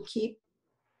bell, you'll keep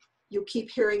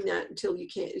hearing that until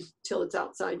it's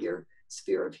outside your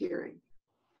sphere of hearing.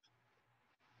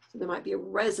 So there might be a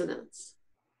resonance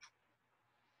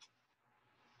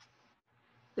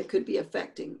that could be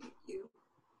affecting you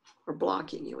or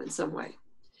blocking you in some way.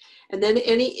 And then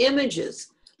any images.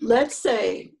 Let's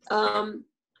say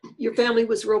your family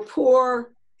was real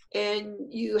poor and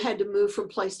you had to move from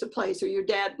place to place, or your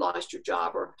dad lost your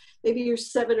job, or maybe you're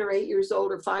 7 or 8 years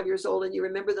old or 5 years old, and you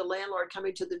remember the landlord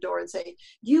coming to the door and saying,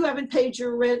 you haven't paid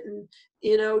your rent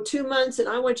in 2 months, and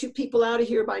I want you people out of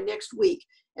here by next week.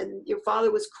 And your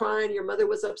father was crying, your mother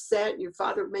was upset, and your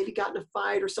father maybe got in a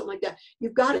fight or something like that.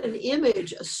 You've got an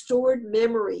image, a stored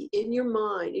memory in your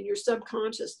mind, in your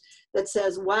subconscious, that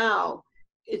says, wow,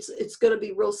 it's going to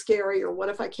be real scary, or what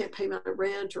if I can't pay my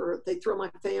rent, or if they throw my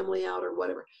family out, or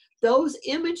whatever. Those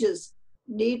images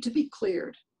need to be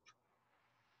cleared.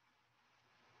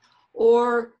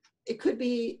 Or it could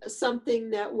be something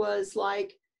that was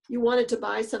like, you wanted to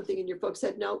buy something and your folks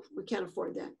said, no, we can't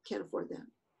afford that, can't afford that.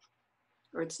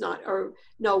 Or it's not, or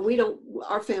no, we don't,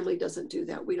 our family doesn't do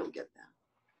that, we don't get that.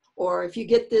 Or if you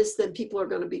get this, then people are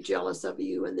going to be jealous of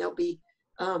you, and they'll be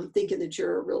thinking that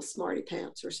you're a real smarty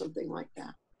pants or something like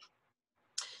that.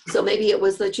 So maybe it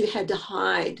was that you had to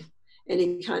hide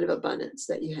any kind of abundance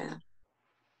that you had.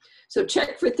 So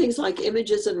check for things like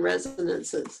images and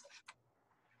resonances.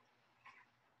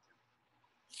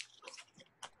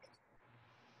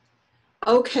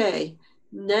 Okay,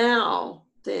 now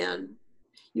then,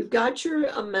 you've got your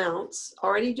amounts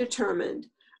already determined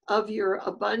of your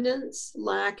abundance,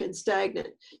 lack, and stagnant.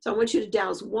 So I want you to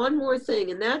douse one more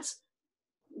thing, and that's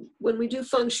when we do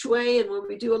feng shui and when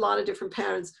we do a lot of different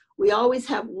patterns, we always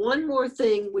have one more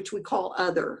thing which we call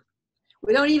other.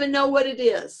 We don't even know what it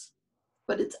is,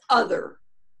 but it's other.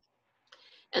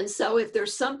 And so if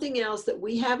there's something else that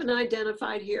we haven't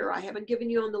identified here, I haven't given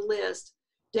you on the list,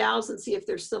 douse and see if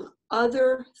there's some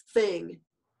other thing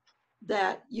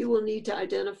that you will need to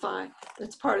identify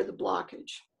that's part of the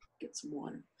blockage. Get some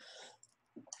water.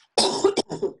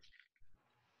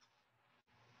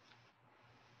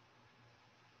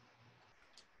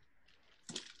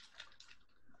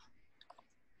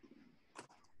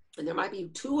 And there might be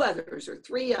 2 others or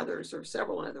 3 others or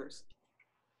several others.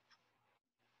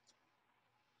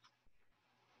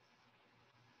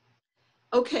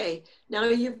 Okay, now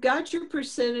you've got your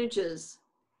percentages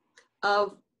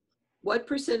of what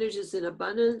percentage is in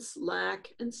abundance,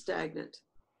 lack, and stagnant.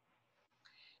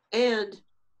 And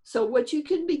so what you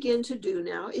can begin to do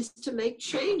now is to make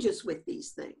changes with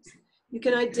these things. You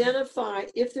can identify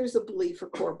if there's a belief or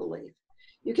core belief.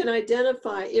 You can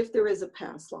identify if there is a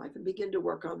past life and begin to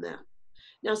work on that.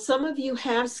 Now, some of you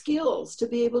have skills to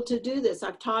be able to do this.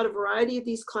 I've taught a variety of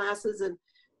these classes and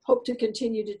hope to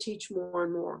continue to teach more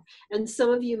and more. And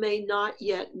some of you may not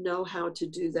yet know how to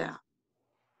do that.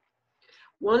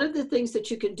 One of the things that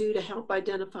you can do to help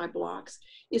identify blocks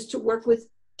is to work with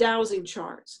dowsing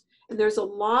charts. And there's a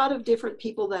lot of different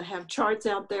people that have charts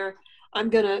out there. I'm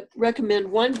going to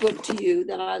recommend one book to you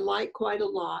that I like quite a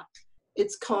lot.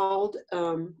 It's called,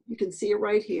 you can see it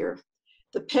right here,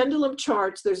 The Pendulum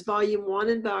Charts. There's volume 1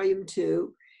 and volume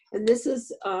 2. And this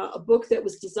is a book that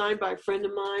was designed by a friend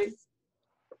of mine,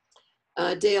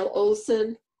 Dale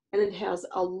Olson. And it has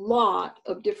a lot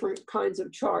of different kinds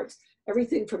of charts.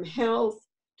 Everything from health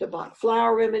to Bach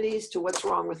flower remedies to what's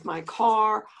wrong with my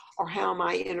car or how am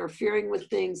I interfering with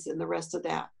things and the rest of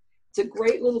that. It's a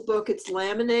great little book. It's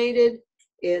laminated.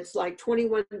 It's like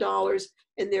 $21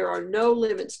 and there are no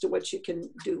limits to what you can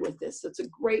do with this. It's a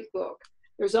great book.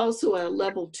 There's also a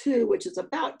level 2, which is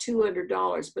about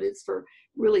 $200, but it's for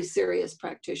really serious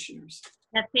practitioners.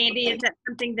 Now, Sandee, is that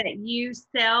something that you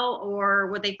sell, or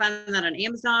would they find that on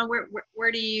Amazon?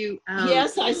 Where do you?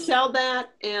 Yes, I sell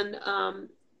that, and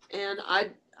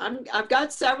I've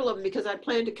got several of them because I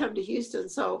plan to come to Houston,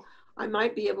 so I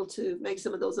might be able to make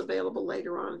some of those available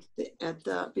later on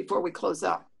before we close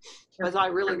up, because I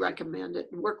really recommend it.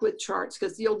 And work with charts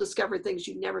because you'll discover things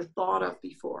you never thought of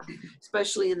before,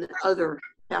 especially in the other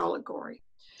category.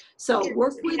 So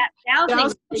work with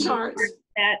dowsing charts.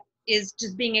 That is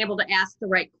just being able to ask the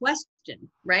right question,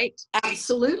 right?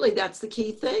 Absolutely, that's the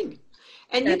key thing.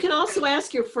 And you can also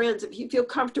ask your friends if you feel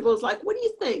comfortable. It's like, what do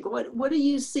you think? What do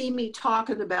you see me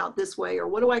talking about this way? Or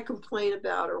what do I complain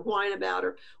about or whine about?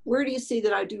 Or where do you see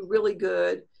that I do really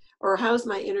good? Or how's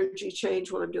my energy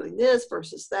change when I'm doing this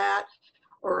versus that?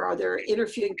 Or are there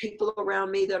interfering people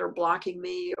around me that are blocking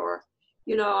me? Or,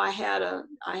 you know, I had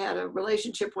a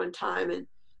relationship one time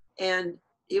and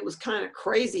it was kind of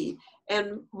crazy.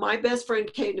 And my best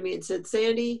friend came to me and said,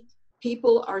 Sandee,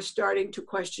 people are starting to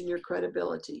question your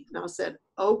credibility. And I said,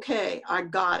 okay, I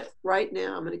got it right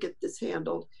now. I'm going to get this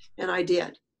handled. And I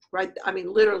did, right? I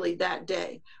mean, literally that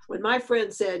day. When my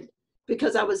friend said,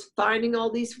 because I was finding all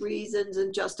these reasons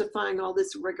and justifying all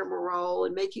this rigmarole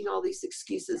and making all these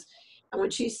excuses. And when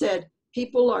she said,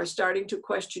 people are starting to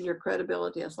question your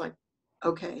credibility, I was like,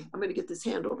 Okay, I'm going to get this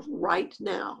handled right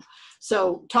now.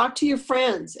 So talk to your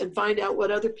friends and find out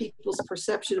what other people's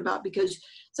perception about, because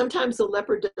sometimes the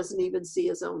leopard doesn't even see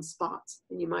his own spots,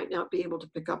 and you might not be able to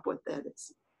pick up what that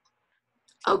is.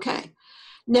 Okay,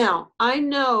 now I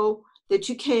know that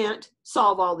you can't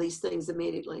solve all these things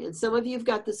immediately, and some of you have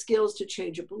got the skills to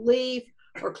change a belief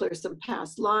or clear some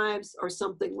past lives or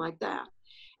something like that.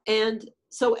 And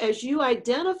so as you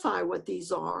identify what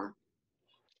these are,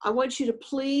 I want you to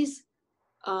please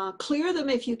clear them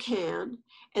if you can,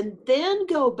 and then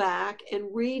go back and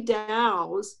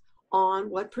re-dowse on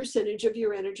what percentage of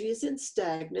your energy is in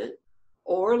stagnant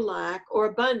or lack or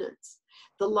abundance.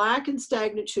 The lack and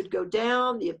stagnant should go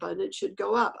down, the abundance should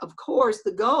go up. Of course,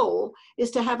 the goal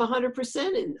is to have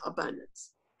 100% in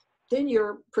abundance. Then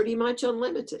you're pretty much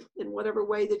unlimited in whatever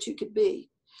way that you could be.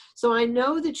 So I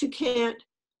know that you can't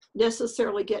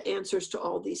necessarily get answers to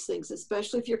all these things,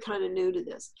 especially if you're kind of new to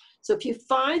this. So if you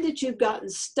find that you've gotten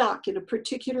stuck in a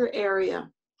particular area,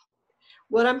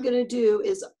 what I'm going to do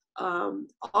is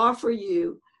offer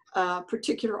you a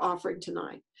particular offering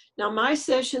tonight. Now, my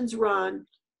sessions run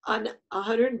on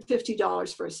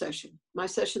 $150 for a session. My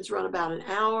sessions run about an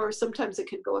hour. Sometimes it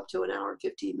can go up to an hour and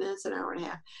 15 minutes, an hour and a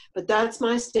half, but that's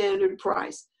my standard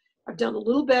price. I've done a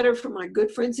little better for my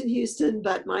good friends in Houston,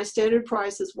 but my standard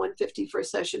price is $150 for a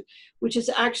session, which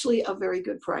is actually a very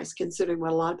good price considering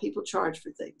what a lot of people charge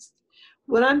for things.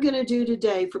 What I'm going to do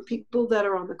today for people that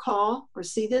are on the call or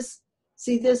see this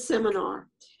seminar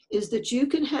is that you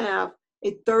can have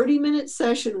a 30-minute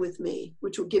session with me,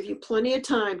 which will give you plenty of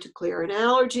time to clear an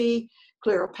allergy,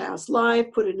 clear a past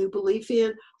life, put a new belief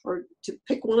in, or to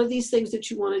pick one of these things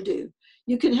that you want to do.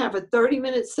 You can have a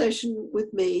 30-minute session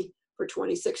with me for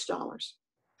 $26.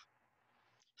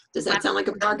 Does that sound like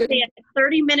a bargain? A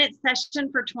 30-minute session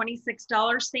for $26,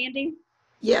 Sandee?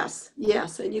 Yes,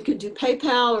 yes. And you can do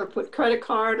PayPal or put credit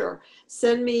card or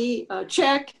send me a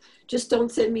check. Just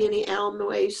don't send me any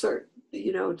Almay or,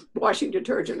 washing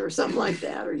detergent or something like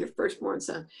that, or your firstborn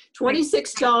son.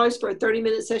 $26 for a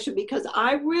 30-minute session, because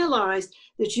I realized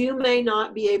that you may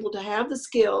not be able to have the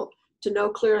skill to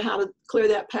know how to clear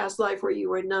that past life where you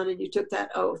were a nun and you took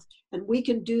that oath. And we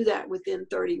can do that within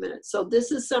 30 minutes. So this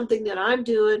is something that I'm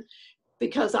doing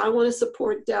because I want to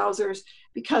support dowsers,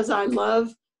 because I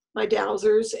love my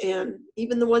dowsers, and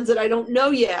even the ones that I don't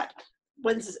know yet,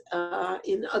 ones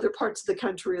in other parts of the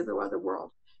country or the other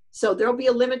world. So there'll be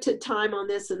a limited time on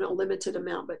this and a limited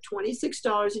amount, but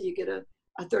 $26 and you get a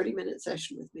 30-minute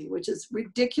session with me, which is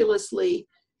ridiculously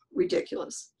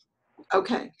ridiculous.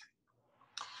 Okay.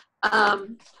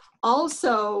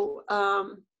 Also, I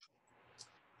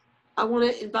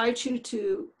want to invite you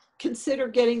to consider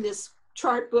getting this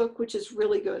chart book, which is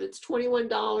really good. It's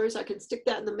 $21. I can stick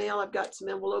that in the mail. I've got some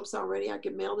envelopes already. I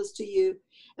can mail this to you.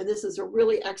 And this is a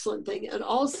really excellent thing. And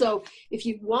also, if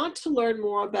you want to learn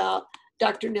more about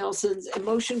Dr. Nelson's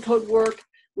emotion code work,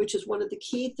 which is one of the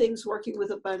key things working with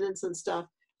abundance and stuff,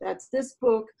 that's this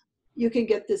book. You can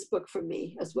get this book from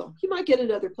me as well. You might get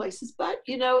it other places, but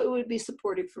it would be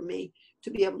supportive for me to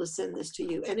be able to send this to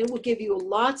you. And it will give you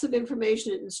lots of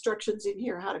information and instructions in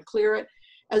here how to clear it,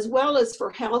 as well as for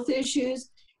health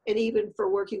issues and even for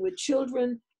working with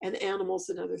children and animals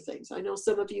and other things. I know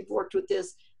some of you have worked with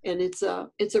this, and it's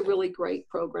a really great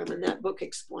program, and that book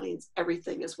explains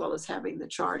everything as well as having the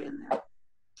chart in there.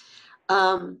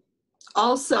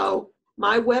 Also,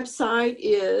 my website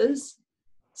is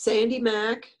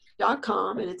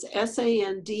sandeemac.com, and it's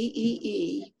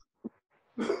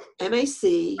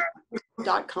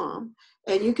SANDEEMAC.com.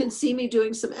 And you can see me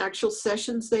doing some actual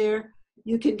sessions there.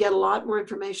 You can get a lot more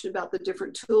information about the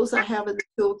different tools I have in the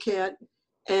toolkit,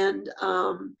 and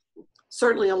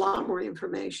certainly a lot more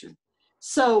information.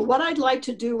 So what I'd like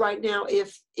to do right now,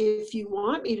 if you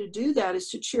want me to do that, is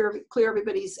to clear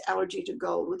everybody's allergy to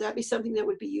gold. Would that be something that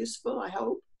would be useful? I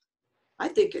hope. I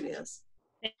think it is.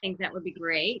 I think that would be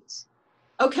great.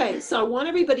 Okay, so I want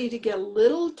everybody to get a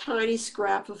little tiny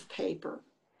scrap of paper.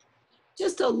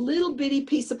 Just a little bitty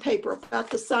piece of paper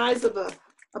about the size of a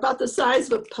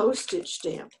postage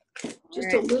stamp.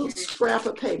 Just a little scrap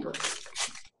of paper.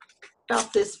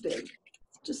 About this big.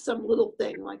 Just some little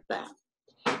thing like that.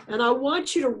 And I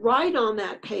want you to write on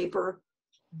that paper,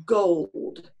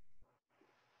 gold.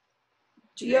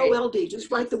 G-O-L-D, just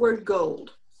write the word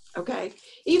gold, okay?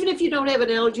 Even if you don't have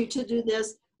an allergy to do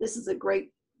this, this is a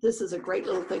great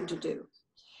little thing to do.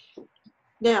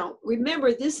 Now,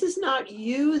 remember, this is not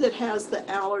you that has the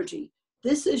allergy.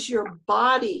 This is your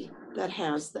body that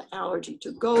has the allergy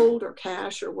to gold or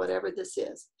cash or whatever this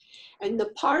is. And the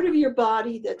part of your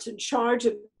body that's in charge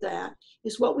of that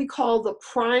is what we call the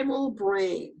primal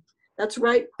brain. That's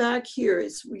right back here.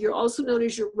 You're also known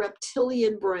as your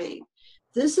reptilian brain.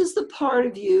 This is the part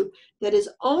of you that is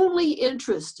only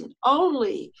interested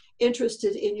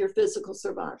in your physical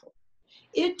survival.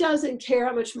 It doesn't care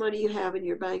how much money you have in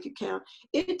your bank account.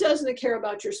 It doesn't care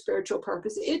about your spiritual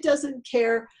purpose. It doesn't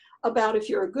care about if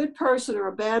you're a good person or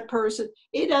a bad person.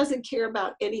 It doesn't care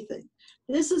about anything.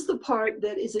 This is the part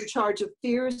that is in charge of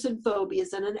fears and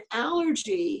phobias, and an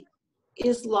allergy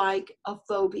is like a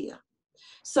phobia.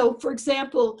 So for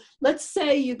example, let's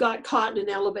say you got caught in an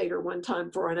elevator one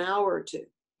time for an hour or two.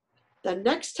 The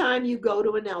next time you go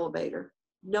to an elevator,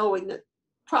 knowing that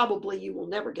probably you will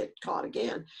never get caught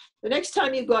again, the next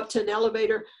time you go up to an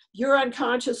elevator, your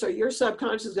unconscious or your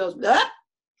subconscious goes, ah,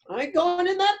 I ain't going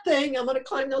in that thing. I'm going to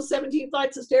climb those 17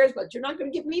 flights of stairs, but you're not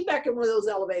going to get me back in one of those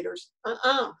elevators.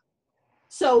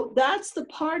 So that's the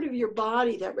part of your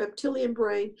body, that reptilian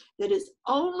brain, that is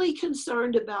only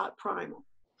concerned about primal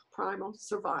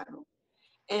survival.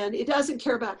 And it doesn't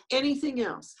care about anything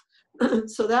else.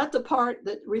 So that's the part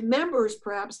that remembers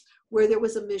perhaps where there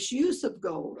was a misuse of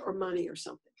gold or money or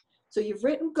something. So you've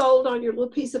written gold on your little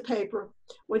piece of paper.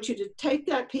 I want you to take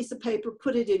that piece of paper,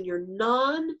 put it in your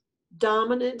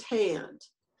non-dominant hand.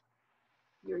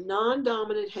 Your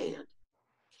non-dominant hand.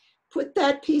 Put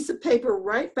that piece of paper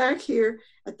right back here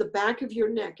at the back of your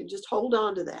neck and just hold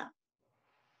on to that.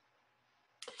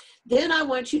 Then I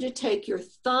want you to take your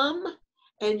thumb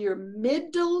and your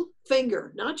middle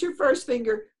finger, not your first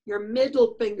finger, your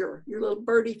middle finger, your little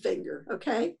birdie finger,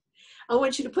 okay? I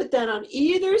want you to put that on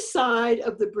either side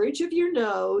of the bridge of your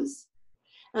nose,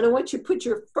 and I want you to put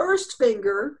your first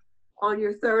finger on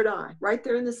your third eye, right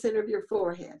there in the center of your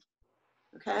forehead,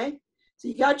 okay? So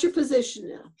you got your position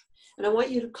now. And I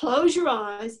want you to close your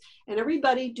eyes, and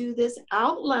everybody do this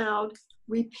out loud.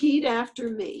 Repeat after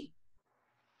me.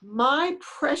 My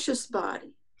precious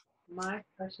body. My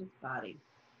precious body.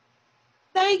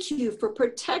 Thank you for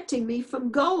protecting me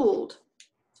from gold.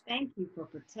 Thank you for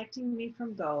protecting me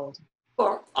from gold.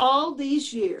 For all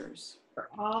these years. For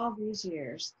all these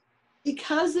years.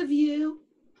 Because of you.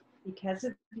 Because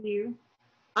of you.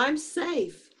 I'm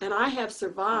safe, and I have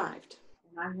survived.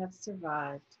 And I have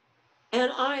survived. And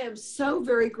I am so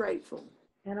very grateful.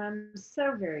 And I'm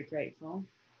so very grateful.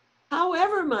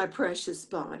 However, my precious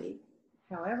body.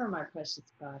 However, my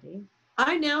precious body.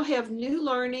 I now have new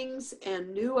learnings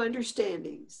and new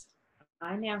understandings.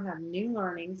 I now have new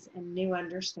learnings and new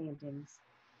understandings.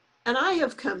 And I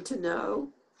have come to know.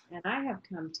 And I have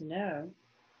come to know.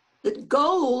 That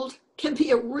gold can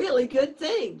be a really good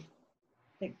thing.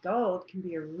 That gold can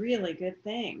be a really good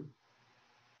thing.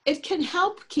 It can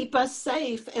help keep us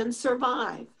safe and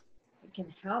survive. It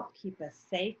can help keep us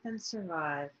safe and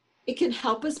survive. It can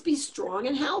help us be strong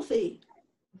and healthy.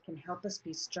 It can help us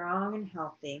be strong and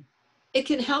healthy. It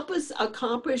can help us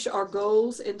accomplish our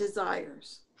goals and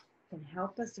desires. It can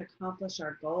help us accomplish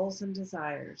our goals and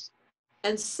desires.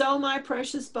 And so, my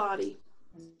precious body.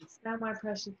 And so, my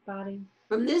precious body.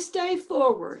 From this day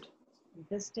forward. From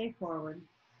this day forward.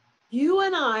 You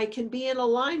and I can be in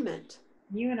alignment.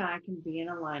 You and I can be in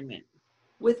alignment.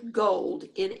 With gold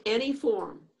in any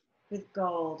form. With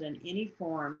gold in any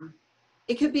form.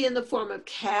 It could be in the form of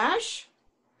cash.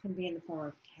 It can be in the form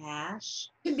of cash.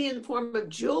 It can be in the form of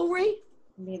jewelry.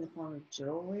 It can be in the form of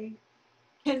jewelry.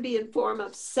 It can be in the form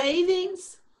of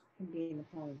savings. It can be in the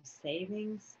form of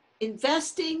savings.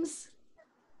 Investings.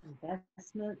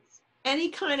 Investments. Any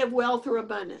kind of wealth or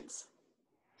abundance.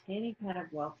 Any kind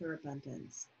of wealth or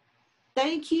abundance.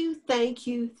 Thank you, thank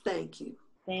you, thank you.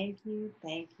 Thank you,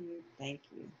 thank you, thank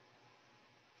you.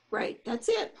 Right, that's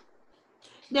it.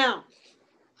 Now,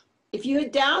 if you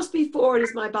had dowsed before,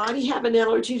 does my body have an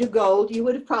allergy to gold? You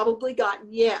would have probably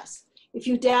gotten yes. If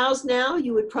you douse now,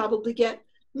 you would probably get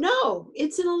no,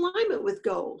 it's in alignment with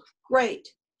gold. Great.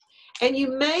 And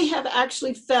you may have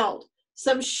actually felt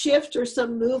some shift or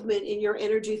some movement in your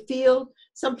energy field.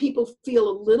 Some people feel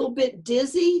a little bit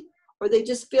dizzy, or they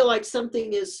just feel like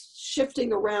something is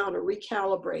shifting around or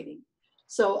recalibrating.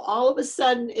 So all of a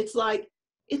sudden, it's like,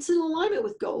 it's in alignment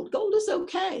with gold. Gold is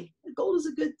okay. Gold is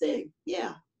a good thing.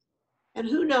 Yeah. And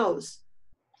who knows?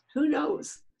 Who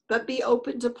knows? But be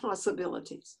open to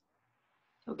possibilities.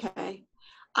 Okay.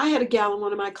 I had a gal in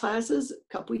one of my classes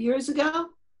a couple years ago.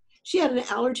 She had an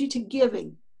allergy to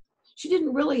giving. She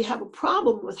didn't really have a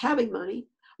problem with having money.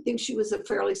 I think she was a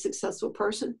fairly successful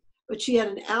person, but she had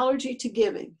an allergy to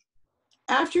giving.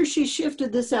 After she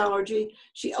shifted this allergy,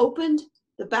 she opened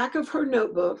the back of her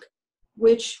notebook,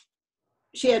 which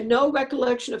she had no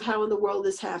recollection of how in the world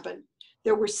this happened.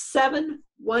 There were 7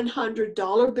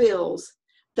 $100 bills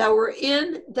that were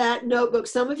in that notebook.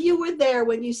 Some of you were there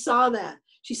when you saw that.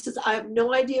 She says, I have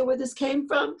no idea where this came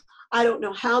from. I don't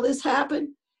know how this happened.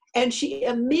 And she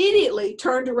immediately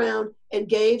turned around and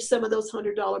gave some of those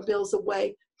 $100 bills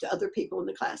away to other people in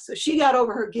the class. So she got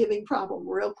over her giving problem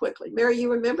real quickly. Mary,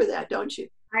 you remember that, don't you?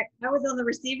 I was on the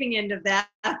receiving end of that.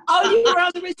 Oh, you were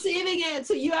on the receiving end,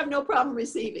 so you have no problem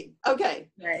receiving. Okay.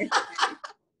 Right.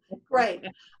 Great.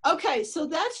 Okay, so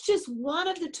that's just one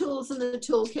of the tools in the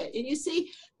toolkit. And you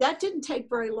see, that didn't take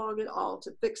very long at all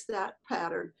to fix that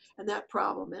pattern and that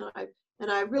problem.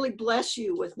 And I really bless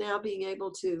you with now being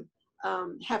able to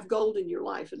have gold in your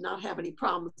life and not have any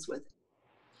problems with it.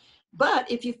 But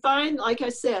if you find, like I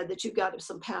said, that you've got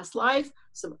some past life,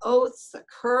 some oaths, a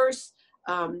curse,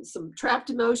 some trapped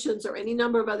emotions, or any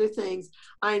number of other things,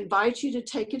 I invite you to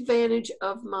take advantage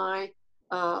of my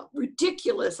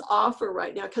ridiculous offer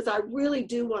right now, because I really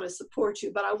do want to support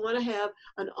you, but I want to have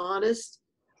an honest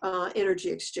energy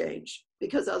exchange,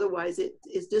 because otherwise it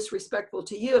is disrespectful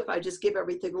to you if I just give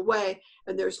everything away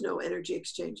and there's no energy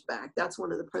exchange back. That's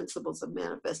one of the principles of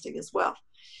manifesting as well.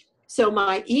 So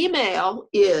my email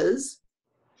is,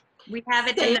 We have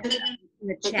it in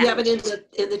the chat. you have it in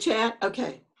the chat?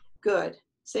 Okay, good.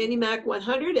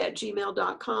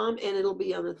 sandeemac100@gmail.com, and it'll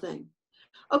be on the thing.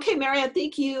 Okay, Mary, I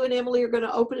think you and Emily are going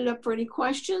to open it up for any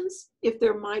questions, if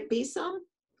there might be some.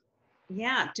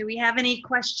 Yeah. Do we have any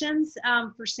questions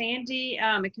for Sandee?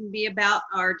 It can be about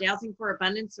our Dowsing for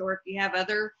Abundance, or if you have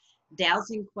other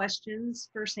dowsing questions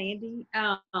for Sandee.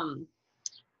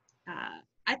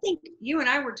 I think you and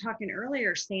I were talking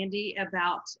earlier, Sandee,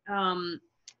 about,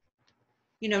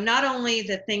 you know, not only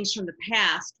the things from the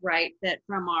past, right, that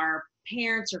from our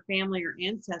parents or family or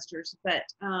ancestors, but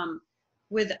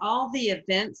with all the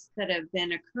events that have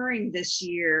been occurring this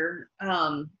year,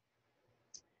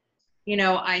 you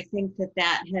know, I think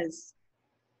that has,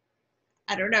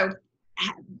 I don't know,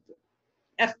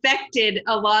 affected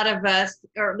a lot of us,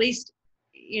 or at least,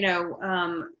 you know,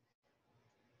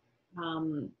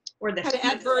 or the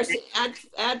Had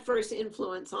adverse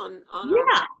influence on and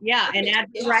right. I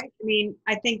mean,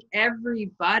 I think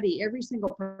everybody, every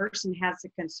single person has a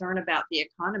concern about the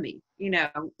economy, you know,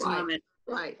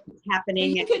 right. It's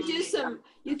happening. So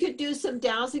you could do some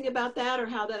dowsing about that, or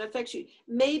how that affects you.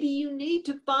 Maybe you need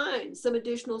to find some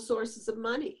additional sources of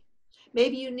money.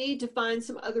 Maybe you need to find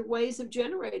some other ways of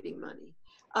generating money.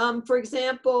 For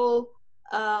example,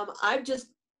 I've just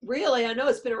really, I know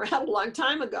it's been around a long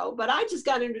time ago, but I just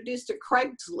got introduced to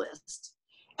Craigslist,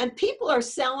 and people are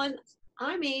selling,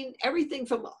 I mean, everything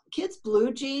from kids'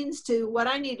 blue jeans to what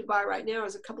I need to buy right now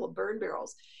is a couple of burn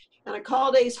barrels. And I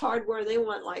called Ace Hardware, they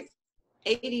want like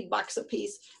 $80 a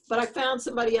piece, but I found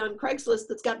somebody on Craigslist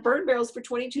that's got burn barrels for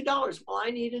 $22. Well, I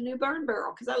need a new burn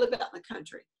barrel because I live out in the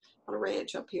country on a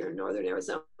ranch up here in northern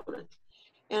Arizona.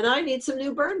 And I need some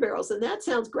new burn barrels, and that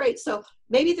sounds great. So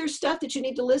maybe there's stuff that you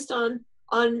need to list on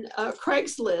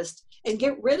Craigslist and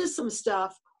get rid of some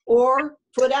stuff, or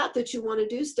put out that you want to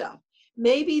do stuff.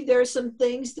 Maybe there's some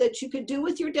things that you could do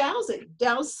with your dowsing,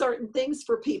 douse certain things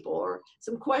for people, or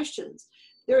some questions.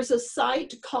 There's a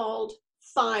site called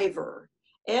Fiverr,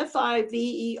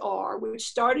 Fiver, which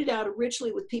started out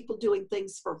originally with people doing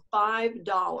things for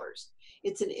 $5.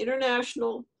 It's an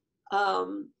international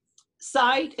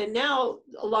site, and now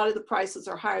a lot of the prices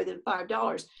are higher than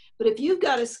 $5. But if you've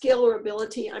got a skill or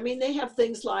ability, I mean, they have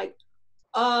things like,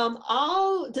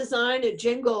 I'll design a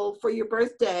jingle for your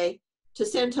birthday to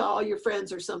send to all your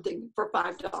friends or something for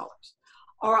 $5.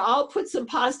 Or I'll put some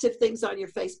positive things on your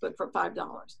Facebook for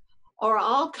 $5. Or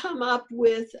I'll come up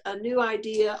with a new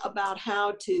idea about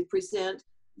how to present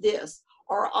this.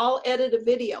 Or I'll edit a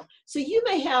video. So you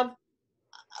may have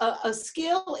a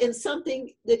skill in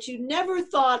something that you never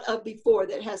thought of before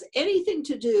that has anything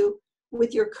to do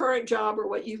with your current job or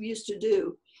what you used to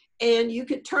do. And you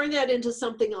could turn that into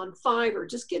something on Fiverr.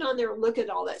 Just get on there and look at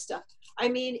all that stuff. I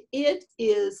mean, it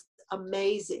is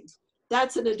amazing.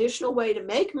 That's an additional way to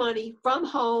make money from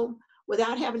home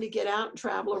without having to get out and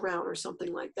travel around or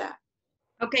something like that.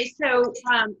 Okay, so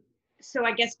so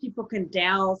I guess people can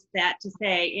douse that to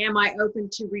say, am I open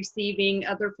to receiving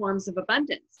other forms of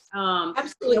abundance?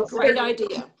 Absolutely, great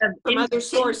idea. From other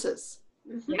sources.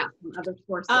 Yeah, from other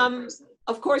sources.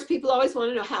 Of course, people always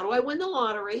want to know, how do I win the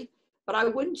lottery? But I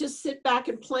wouldn't just sit back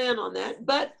and plan on that.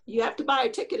 But you have to buy a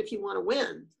ticket if you want to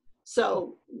win.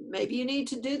 So maybe you need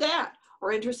to do that,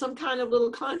 or enter some kind of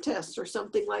little contest or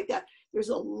something like that. There's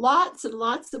lots and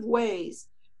lots of ways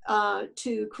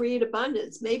to create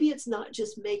abundance. Maybe it's not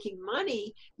just making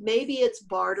money. Maybe it's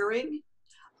bartering.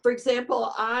 For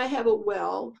example, I have a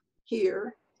well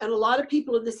here, and a lot of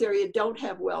people in this area don't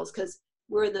have wells because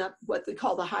we're in what they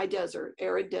call the high desert,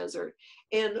 arid desert.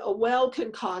 And a well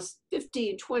can cost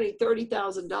 $15,000, $20,000,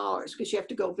 $30,000 because you have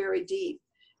to go very deep.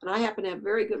 And I happen to have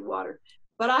very good water.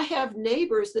 but I have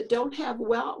neighbors that don't have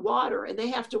water, and they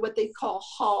have to what they call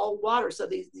haul water. So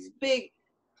these big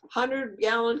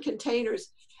 100-gallon containers,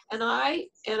 and I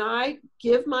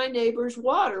give my neighbors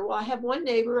water. Well, I have one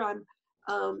neighbor I'm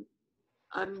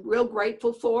real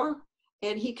grateful for,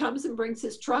 and he comes and brings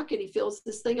his truck and he fills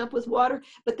this thing up with water,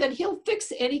 but then he'll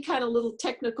fix any kind of little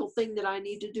technical thing that I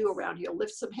need to do around here. He'll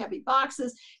lift some heavy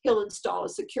boxes, he'll install a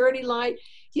security light,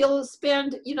 he'll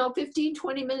spend, 15,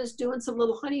 20 minutes doing some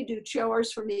little honeydew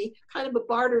chores for me, kind of a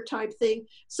barter type thing,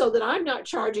 so that I'm not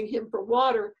charging him for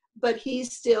water, but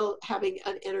he's still having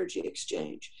an energy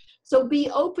exchange. So be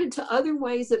open to other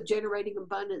ways of generating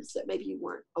abundance that maybe you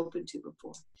weren't open to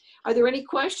before. Are there any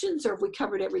questions, or have we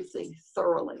covered everything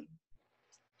thoroughly?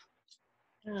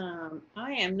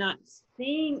 I am not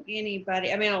seeing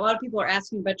anybody. I mean, a lot of people are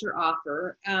asking about your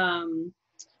offer. Someone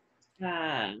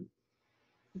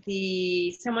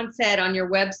said on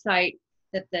your website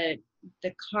that the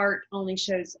cart only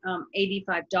shows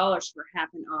 $85 for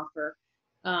half an offer,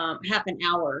 half an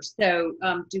hour. So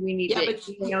do we need to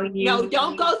email you? No,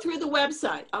 don't go through the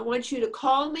website. I want you to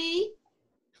call me,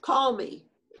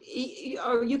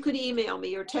 or you could email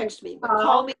me or text me, but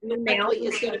call me directly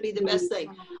is going to be the best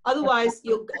thing. Otherwise,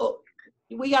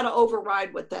 we got to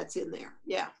override what that's in there.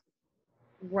 Yeah.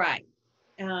 Right.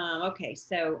 Okay.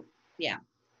 So, yeah.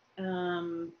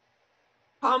 Call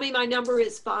me. My number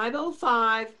is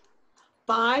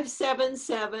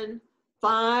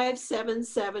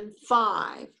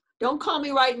 505-577-5775. Don't call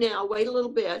me right now. Wait a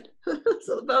little bit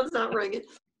so the phone's not ringing.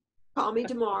 Call me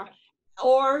tomorrow.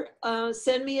 Or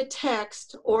send me a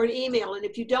text or an email. And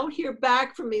if you don't hear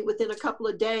back from me within a couple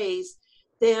of days,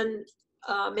 then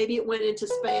maybe it went into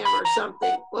spam or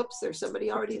something. Whoops, there's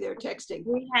somebody already there texting.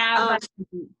 We have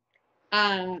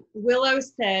Willow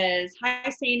says, "Hi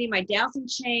Sandee, my dowsing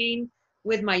chain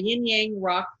with my yin yang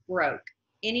rock broke.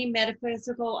 Any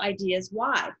metaphysical ideas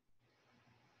why?"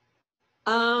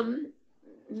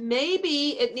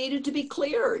 Maybe it needed to be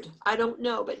cleared. I don't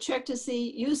know, but check to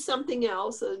see, use something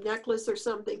else, a necklace or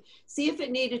something. See if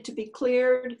it needed to be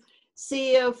cleared.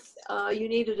 See if you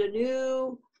needed a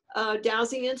new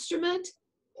dowsing instrument,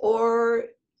 or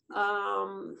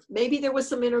maybe there was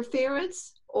some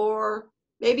interference, or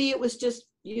maybe it was just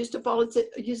it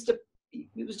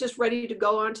was just ready to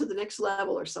go on to the next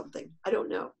level or something. I don't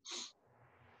know.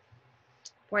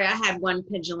 Boy, I had one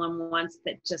pendulum once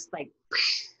that just like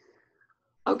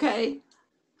okay,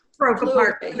 broke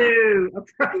apart. So,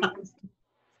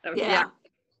 yeah.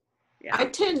 I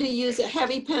tend to use a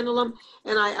heavy pendulum,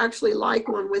 and I actually like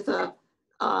one with a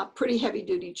pretty heavy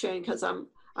duty chain because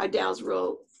I douse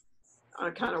real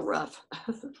kind of rough.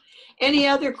 Any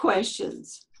other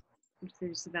questions? I'm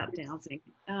serious about dowsing.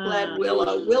 Glad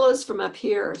Willow's from up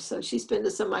here, so she's been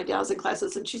to some of my dowsing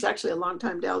classes, and she's actually a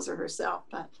longtime dowser herself,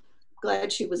 but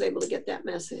glad she was able to get that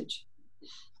message.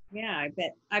 Yeah,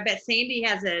 I bet Sandee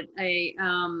has a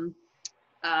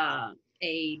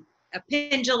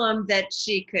pendulum that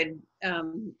she could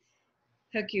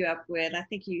hook you up with. I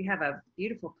think you have a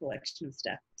beautiful collection of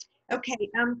stuff. Okay,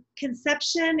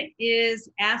 Conception is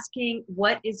asking,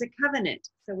 what is a covenant?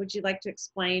 So would you like to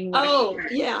explain what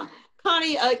yeah.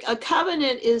 Connie, a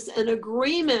covenant is an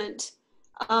agreement.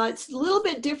 It's a little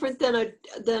bit different than a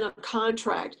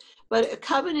contract, but a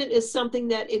covenant is something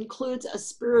that includes a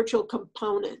spiritual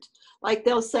component. Like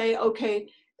they'll say, okay,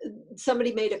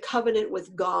 somebody made a covenant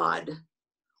with God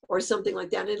or something like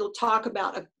that. And it'll talk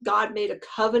about God made a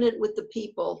covenant with the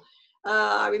people.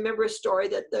 I remember a story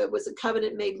that there was a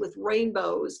covenant made with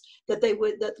rainbows that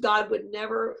God would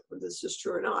never, whether this is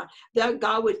true or not, that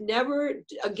God would never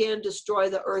again destroy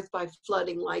the earth by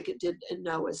flooding like it did in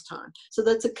Noah's time. So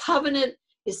that's a covenant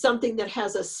is something that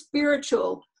has a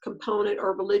spiritual component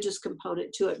or religious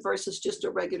component to it versus just a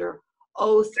regular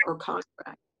oath or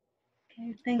contract.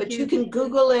 Okay, but you can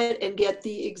Google it and get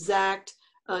the exact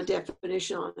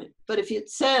definition on it. But if it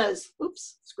says,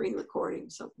 oops, screen recording,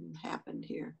 something happened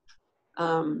here.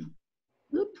 Okay,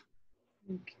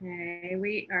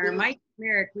 we are Mike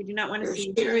Merrick. We do not want to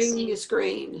see sharing your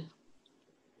screen.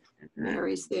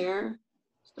 Mary's there.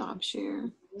 Stop share.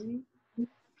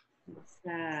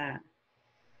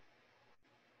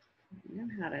 I don't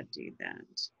know how to do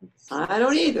that. I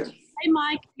don't either. Hey,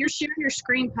 Mike, you're sharing your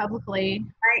screen publicly.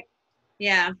 Right.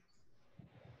 Yeah.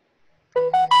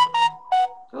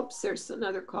 Oops, there's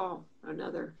another call,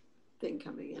 another thing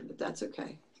coming in, but that's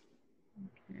okay.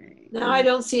 Okay. Now I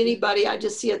don't see anybody. I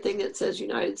just see a thing that says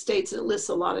United States and it lists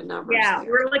a lot of numbers. Yeah,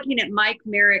 there. we're looking at Mike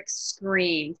Merrick's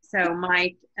screen. So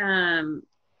Mike, I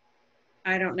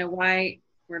don't know why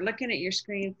we're looking at your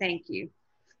screen. Thank you.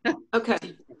 Okay.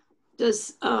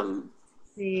 Does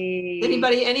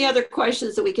any other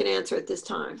questions that we can answer at this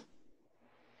time?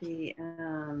 the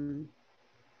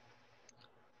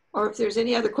Or if there's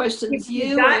any other questions You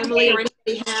you or got Emily me. or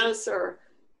anybody has, or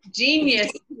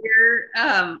genius here.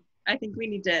 I think we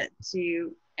need to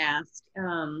ask.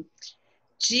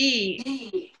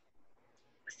 Gee,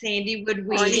 Sandee, would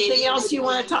we? or anything else you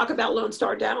want to talk about Lone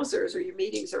Star Dowsers or your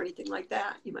meetings or anything like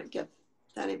that, you might get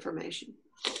that information.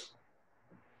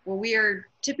 Well, we are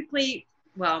typically,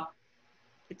 well,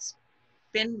 it's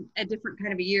been a different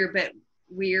kind of a year, but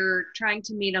we're trying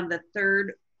to meet on the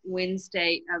third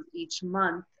Wednesday of each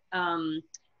month. And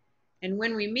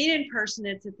when we meet in person,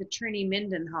 it's at the Trini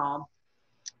Minden Hall.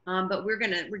 But we're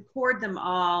going to record them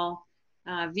all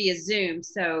via Zoom,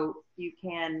 so you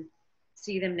can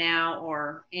see them now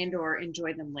or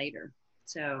enjoy them later.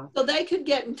 So they could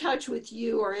get in touch with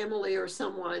you or Emily or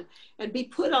someone and be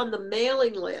put on the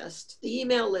mailing list, the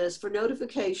email list for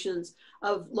notifications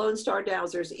of Lone Star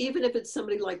Dowsers, even if it's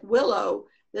somebody like Willow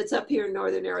that's up here in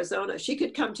Northern Arizona. She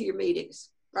could come to your meetings,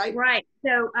 right? Right.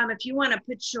 So if you want to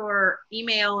put your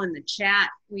email in the chat,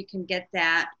 we can get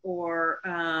that, or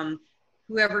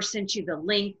whoever sent you the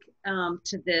link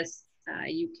to this,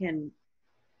 you can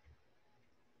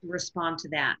respond to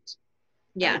that.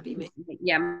 Yeah. That would be me.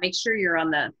 Yeah. Make sure you're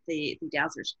on the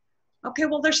dowsers. Okay.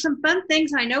 Well, there's some fun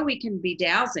things I know we can be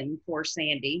dowsing for,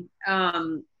 Sandee.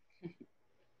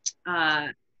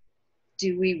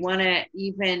 Do we want to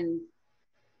even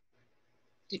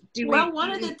Well,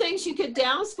 one of the things you could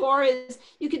douse for is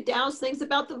you could douse things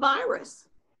about the virus,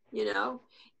 you know.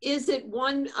 Is it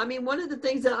one, I mean, one of the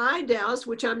things that I doused,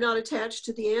 which I'm not attached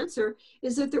to the answer,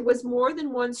 is that there was more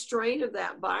than one strain of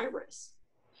that virus.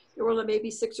 There were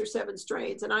maybe 6 or 7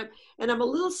 strains. And I'm a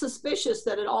little suspicious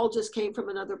that it all just came from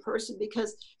another person,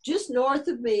 because just north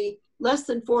of me, less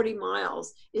than 40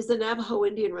 miles, is the Navajo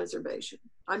Indian Reservation.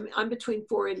 I'm between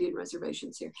 4 Indian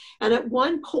reservations here. And at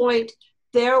one point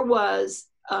there was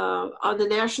on the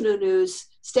national news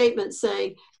statement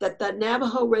saying that the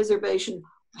Navajo Reservation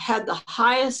had the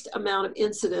highest amount of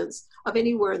incidents of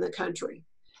anywhere in the country.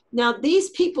 Now, these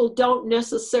people don't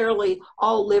necessarily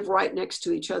all live right next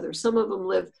to each other. Some of them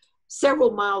live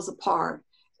several miles apart,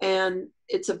 and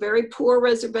it's a very poor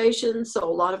reservation, so a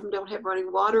lot of them don't have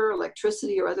running water,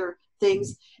 electricity, or other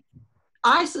things.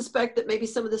 I suspect that maybe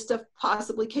some of this stuff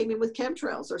possibly came in with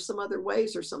chemtrails or some other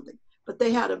ways or something, but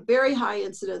they had a very high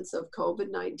incidence of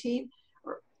COVID-19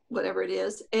 or whatever it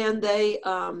is, and they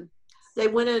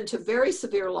went into very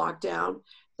severe lockdown.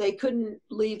 They couldn't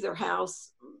leave their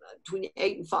house between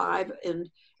 8 and 5, and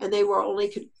they were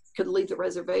only could leave the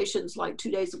reservations like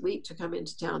 2 days a week to come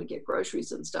into town to get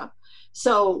groceries and stuff.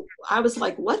 So I was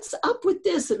like, what's up with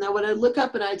this? And then when I look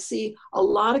up and I'd see a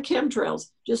lot of chemtrails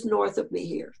just north of me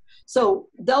here. So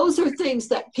those are things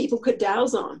that people could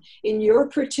douse on in your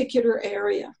particular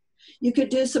area. You could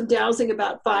do some dowsing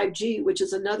about 5G, which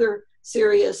is another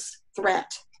serious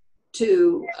threat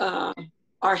to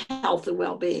our health and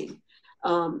well-being.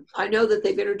 I know that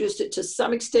they've introduced it to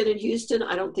some extent in Houston.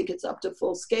 I don't think it's up to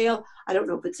full scale. I don't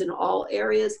know if it's in all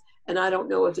areas, and I don't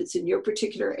know if it's in your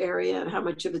particular area and how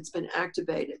much of it's been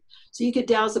activated. So you could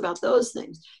douse about those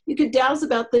things. You could douse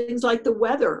about things like the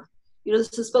weather. You know,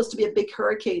 this is supposed to be a big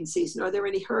hurricane season. Are there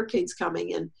any hurricanes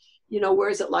coming? And, you know, where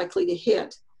is it likely to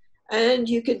hit? And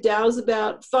you could douse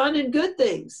about fun and good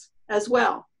things as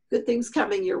well. Good things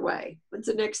coming your way. When's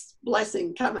the next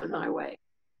blessing coming my way?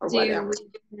 Or whatever.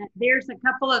 There's a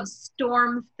couple of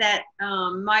storms that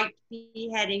might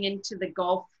be heading into the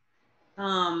Gulf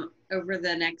over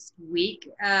the next week.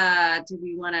 Do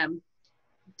we want to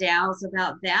douse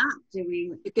about that?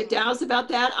 You could douse about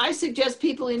that. I suggest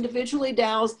people individually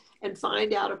douse and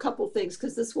find out a couple things,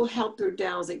 because this will help their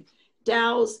dowsing.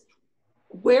 Douse,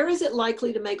 where is it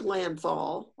likely to make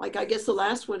landfall? Like, I guess the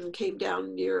last one came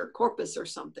down near Corpus or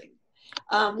something.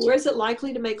 Where is it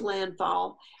likely to make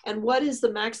landfall? And what is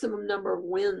the maximum number of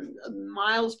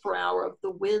miles per hour of the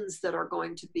winds that are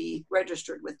going to be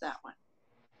registered with that one?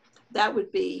 That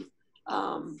would be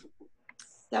an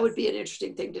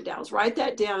interesting thing to douse. Write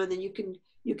that down, and then you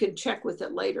can check with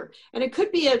it later. And it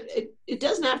could be it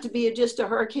doesn't have to be just a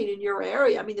hurricane in your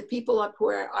area. I mean, the people up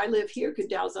where I live here could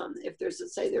douse on if there's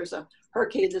a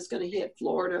hurricane that's going to hit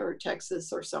Florida or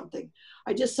Texas or something.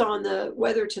 I just saw in the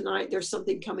weather tonight, there's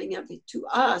something coming up to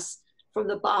us from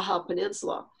the Baja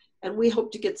Peninsula, and we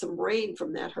hope to get some rain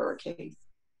from that hurricane.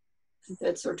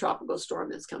 That's our tropical storm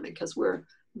that's coming, because we're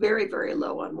very, very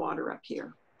low on water up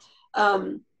here.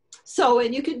 And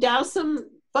you could douse some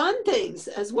fun things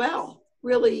as well.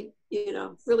 Really,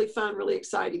 really fun, really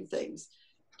exciting things.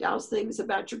 Douse things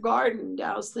about your garden,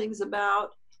 douse things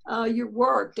about your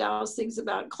work, douse things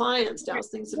about clients, douse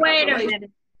things about Wait a minute.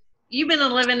 You've been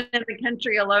living in the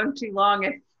country alone too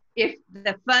long. if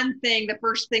the fun thing, the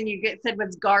first thing you said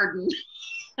was garden.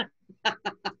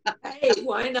 Hey,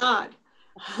 why not?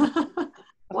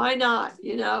 Why not?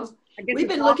 You know, I guess we've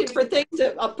it's been all- looking for things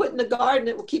to put in the garden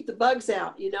that will keep the bugs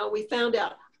out. You know, we found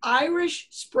out Irish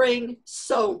Spring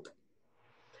soap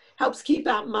helps keep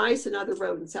out mice and other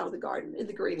rodents out of the garden in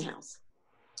the greenhouse.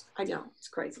 I know, it's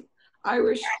crazy.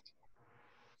 Irish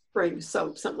Spring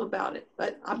soap, something about it.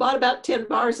 But I bought about 10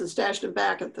 bars and stashed them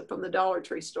back from the Dollar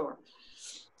Tree store.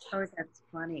 Oh, that's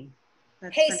funny.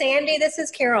 That's Hey, funny. Sandy, this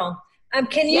is Carol.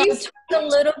 Can you Yes. talk a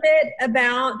little bit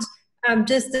about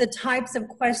just the types of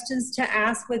questions to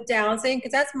ask with dowsing?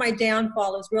 Because that's my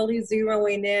downfall, is really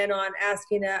zeroing in on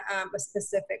asking a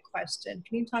specific question.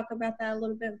 Can you talk about that a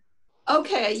little bit?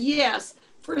 Okay, yes.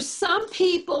 For some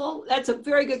people, that's a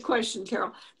very good question,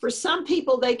 Carol. For some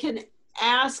people, they can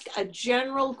ask a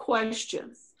general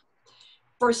question.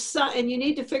 For some, and you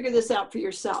need to figure this out for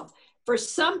yourself. For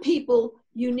some people,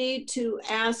 you need to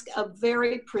ask a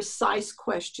very precise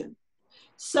question.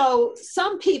 So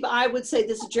some people, I would say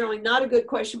this is generally not a good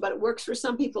question, but it works for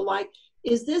some people, like,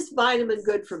 is this vitamin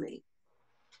good for me?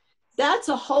 That's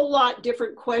a whole lot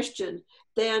different question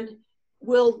than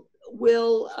will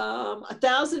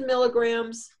 1,000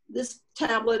 milligrams, this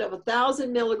tablet of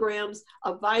 1,000 milligrams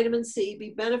of vitamin C be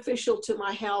beneficial to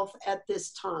my health at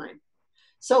this time?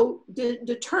 So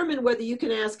determine whether you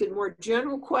can ask a more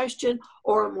general question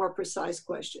or a more precise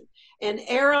question, and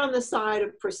err on the side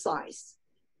of precise.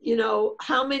 You know,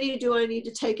 how many do I need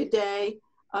to take a day?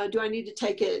 Do I need to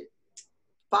take it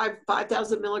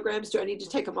 5,000 milligrams? Do I need to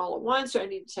take them all at once? Do I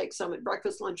need to take some at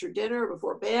breakfast, lunch, or dinner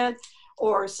before bed?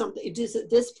 Or something, is it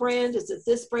this brand? Is it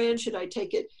this brand? Should I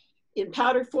take it in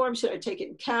powder form? Should I take it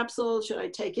in capsules? Should I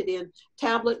take it in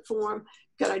tablet form?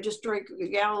 Could I just drink a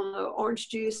gallon of orange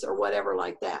juice or whatever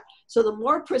like that? So the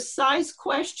more precise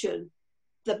question,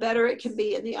 the better it can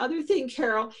be. And the other thing,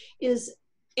 Carol, is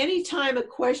anytime a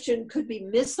question could be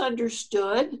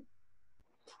misunderstood,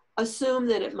 assume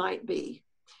that it might be.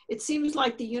 It seems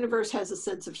like the universe has a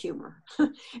sense of humor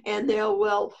and they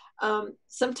will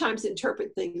sometimes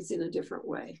interpret things in a different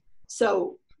way.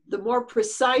 So the more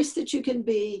precise that you can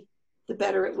be, the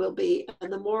better it will be.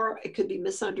 And the more it could be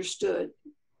misunderstood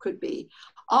could be.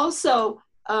 Also,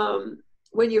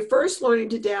 when you're first learning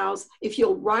to dowse, if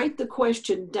you'll write the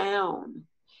question down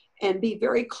and be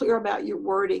very clear about your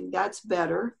wording, that's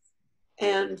better.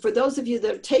 And for those of you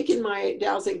that have taken my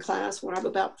dowsing class, where I have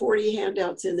about 40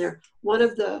 handouts in there, one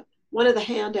of the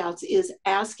handouts is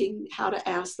asking how to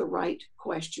ask the right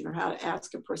question or how to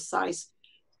ask a precise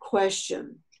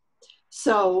question.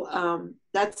 So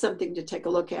that's something to take a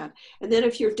look at. And then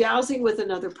if you're dowsing with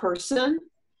another person,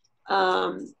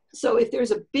 so if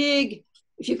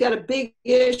you've got a big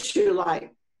issue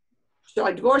like, should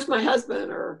I divorce my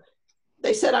husband? Or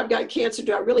they said I've got cancer,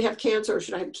 do I really have cancer? Or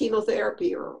should I have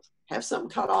chemotherapy or have something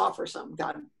cut off or something?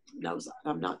 God knows,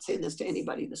 I'm not saying this to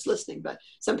anybody that's listening, but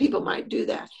some people might do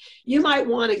that. You might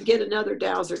want to get another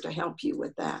dowser to help you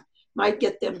with that. Might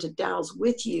get them to dowse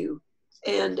with you,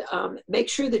 and make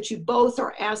sure that you both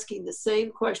are asking the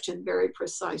same question very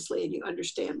precisely and you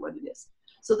understand what it is.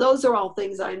 So those are all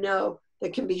things I know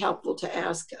that can be helpful to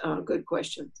ask good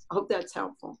questions. I hope that's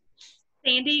helpful.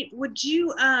 Sandee, would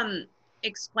you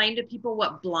explain to people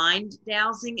what blind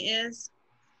dowsing is?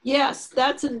 Yes,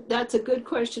 that's a good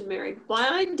question, Mary.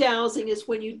 Blind dowsing is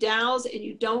when you dowse and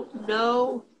you don't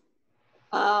know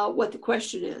what the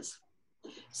question is.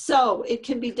 So it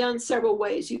can be done several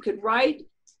ways. You could write,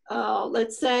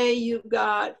 let's say you've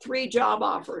got 3 job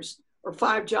offers or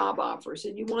 5 job offers,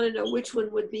 and you want to know which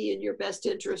one would be in your best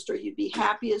interest or you'd be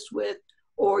happiest with,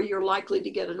 or you're likely to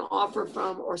get an offer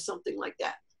from, or something like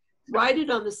that. Write it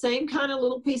on the same kind of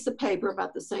little piece of paper,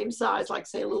 about the same size, like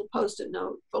say a little Post-it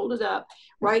note, fold it up,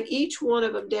 write each one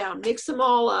of them down, mix them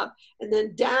all up, and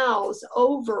then dowse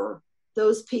over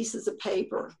those pieces of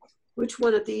paper. Which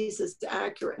one of these is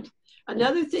accurate?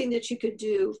 Another thing that you could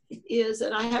do is,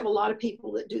 and I have a lot of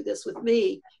people that do this with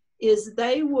me, is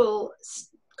they will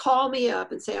call me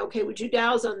up and say, okay, would you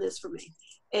dowse on this for me?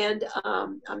 And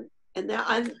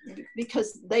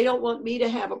because they don't want me to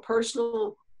have a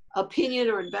personal opinion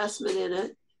or investment in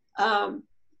it,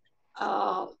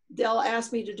 they'll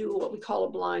ask me to do what we call a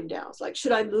blind dowse. Like,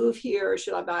 should I move here or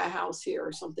should I buy a house here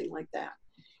or something like that?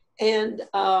 And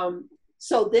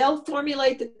so they'll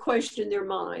formulate the question in their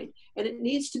mind, and it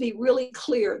needs to be really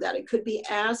clear that it could be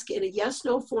asked in a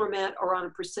yes/no format or on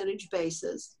a percentage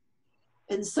basis.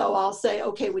 And so I'll say,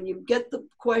 okay, when you get the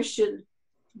question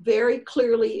very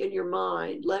clearly in your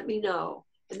mind, let me know.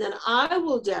 And then I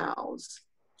will dowse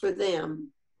for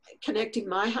them, connecting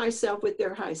my high self with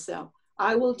their high self.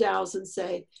 I will dowse and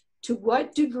say, to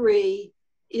what degree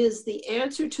is the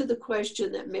answer to the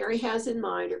question that Mary has in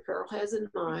mind, or Carol has in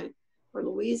mind, or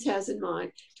Louise has in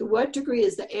mind? To what degree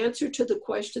is the answer to the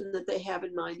question that they have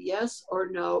in mind yes or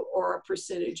no, or a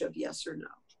percentage of yes or no?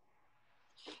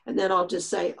 And then I'll just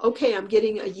say, okay, I'm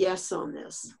getting a yes on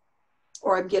this,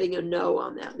 or I'm getting a no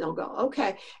on that. And they'll go,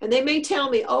 okay. And they may tell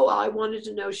me, oh, I wanted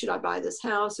to know, should I buy this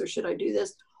house or should I do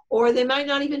this? Or they might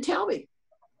not even tell me.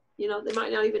 You know, they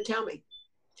might not even tell me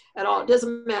at all. It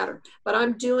doesn't matter. But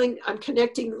I'm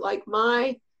connecting like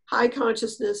my high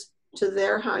consciousness to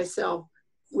their high self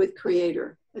with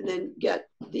Creator, and then get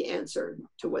the answer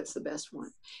to what's the best one.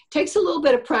 It takes a little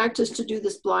bit of practice to do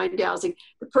this blind dowsing.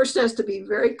 The person has to be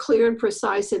very clear and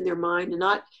precise in their mind and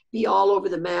not be all over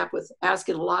the map with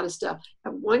asking a lot of stuff.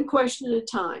 Have one question at a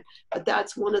time, but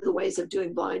that's one of the ways of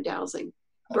doing blind dowsing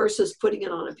versus putting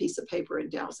it on a piece of paper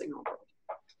and dowsing over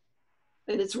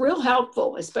it. And it's real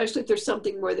helpful, especially if there's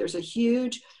something where there's a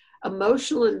huge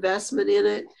emotional investment in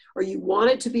it, or you want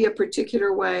it to be a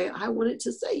particular way. I want it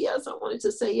to say yes, I want it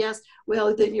to say yes.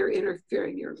 Well, then you're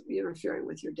interfering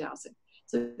with your dowsing.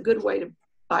 It's a good way to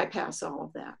bypass all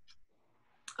of that.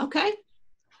 Okay.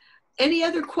 Any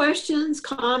other questions,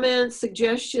 comments,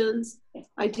 suggestions,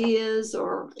 ideas,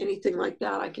 or anything like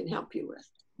that I can help you with?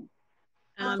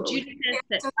 Judy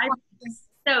says that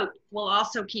soap will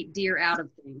also keep deer out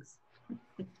of things.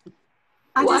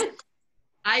 What?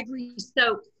 Ivory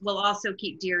soap will also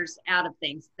keep deers out of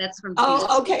things. That's from Judy.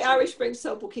 Oh, okay. Irish Spring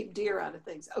soap will keep deer out of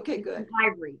things. Okay, good.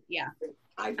 Ivory, yeah.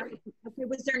 Ivory. Okay,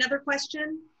 was there another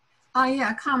question?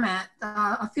 Yeah, a comment.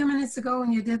 A few minutes ago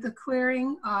when you did the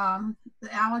clearing,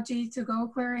 the allergy to go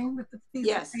clearing with the piece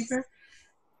of paper,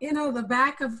 you know, the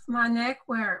back of my neck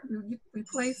where we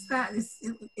placed that,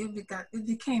 it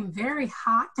became very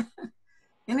hot.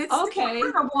 And it's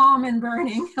kind of warm and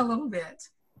burning a little bit.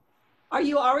 Are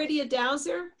you already a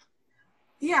dowser?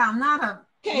 Yeah, I'm not a,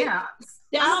 yeah.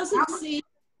 Dows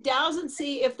and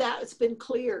see if that's been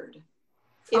cleared.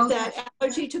 If that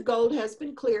allergy to gold has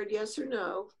been cleared, yes or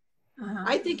no.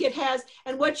 I think it has.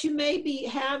 And what you may be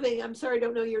having, I'm sorry, I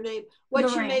don't know your name.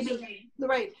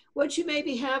 Lorraine, what you may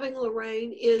be having,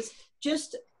 Lorraine, is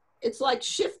just, it's like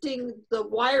shifting the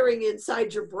wiring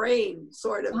inside your brain,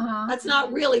 sort of. That's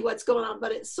not really what's going on,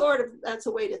 but it's sort of, that's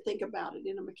a way to think about it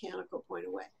in a mechanical point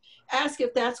of way. Ask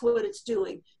if that's what it's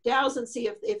doing. Douse and see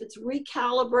if it's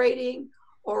recalibrating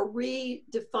or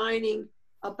redefining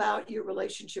about your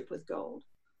relationship with gold.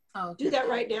 Do that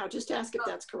right now. Just ask if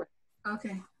that's correct.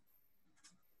 Okay.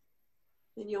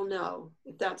 And you'll know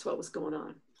if that's what was going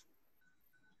on.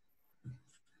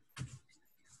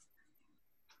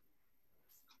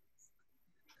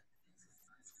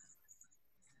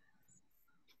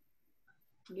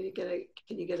 Can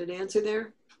you get an answer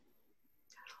there?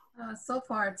 So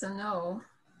far it's a no.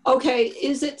 Okay,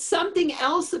 is it something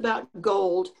else about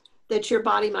gold that your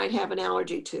body might have an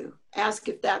allergy to? Ask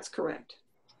if that's correct.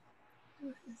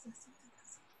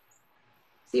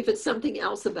 See if it's something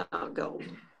else about gold.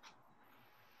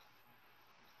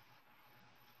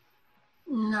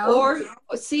 No. Or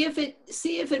see if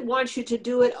it wants you to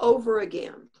do it over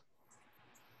again.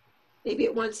 Maybe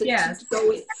it wants it to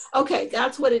go in. Okay,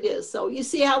 that's what it is. So you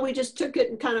see how we just took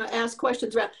it and kind of asked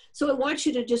questions around. So it wants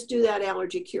you to just do that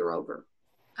allergy cure over.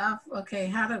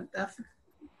 Okay, I don't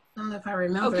know if I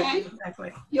remember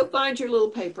exactly. You'll find your little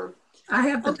paper. I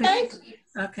have the paper.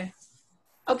 Okay.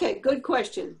 Okay, good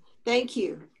question. Thank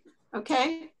you.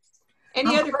 Okay.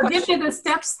 Any other questions? Give me the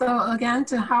steps though again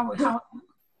to how.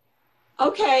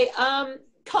 Okay,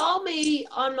 call me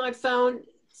on my phone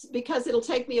because it'll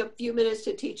take me a few minutes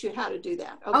to teach you how to do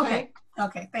that. Okay.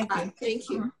 Okay. Thank you. Thank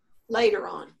you. Later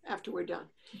on, after we're done.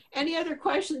 Any other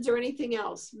questions or anything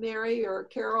else? Mary or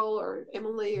Carol or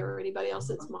Emily or anybody else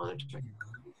that's monitoring?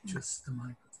 Just the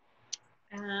mic.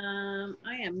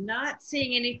 I am not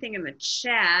seeing anything in the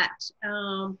chat,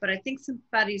 but I think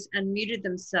somebody's unmuted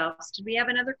themselves. Did we have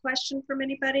another question from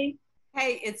anybody?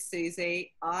 Hey, it's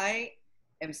Susie. I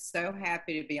am so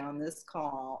happy to be on this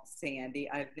call, Sandee.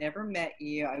 I've never met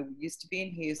you. I used to be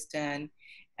in Houston,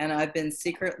 and I've been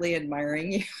secretly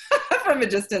admiring you from a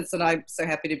distance, and I'm so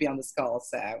happy to be on this call.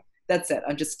 So that's it.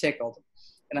 I'm just tickled.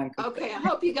 And I'm okay. I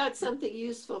hope you got something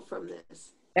useful from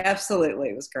this. Absolutely.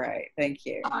 It was great. Thank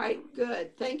you. All right.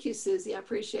 Good. Thank you, Susie. I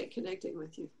appreciate connecting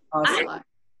with you. Awesome. I have a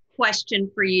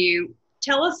question for you.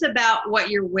 Tell us about what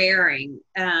you're wearing.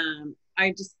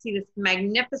 I just see this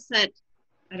magnificent,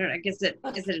 I don't know, I guess is it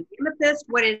an amethyst?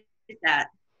 What is that?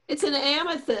 It's an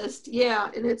amethyst, yeah,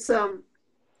 and it's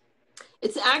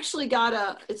actually got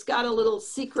a little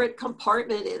secret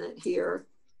compartment in it here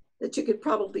that you could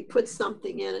probably put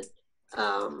something in it.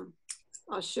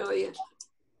 I'll show you.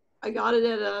 I got it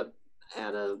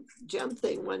at a gem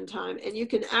thing one time, and you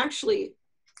can actually, I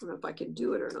don't know if I can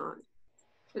do it or not.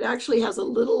 It actually has a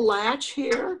little latch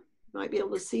here. You might be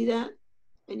able to see that.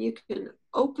 And you can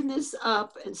open this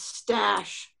up and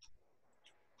stash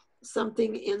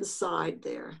something inside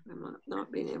there. I'm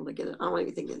not being able to get it. I don't want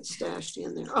anything getting stashed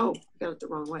in there. Oh, I got it the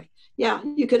wrong way. Yeah,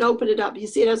 you can open it up. You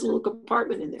see it has a little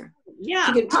compartment in there. Yeah.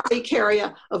 You can probably carry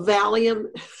a Valium,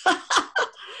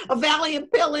 a Valium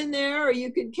pill in there, or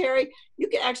you can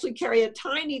actually carry a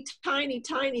tiny, tiny,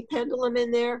 tiny pendulum in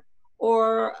there,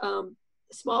 or a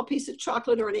small piece of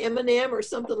chocolate or an M&M or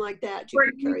something like that. Or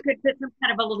you could put some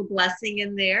kind of a little blessing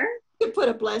in there. You could put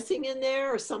a blessing in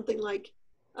there or something like.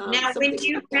 Now, when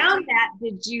you found that,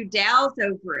 did you douse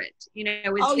over it? You know,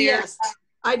 oh, yes.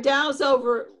 I douse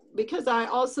over, because I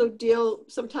also deal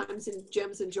sometimes in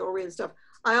gems and jewelry and stuff.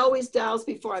 I always douse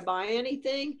before I buy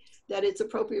anything, that it's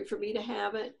appropriate for me to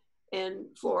have it and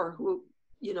for who,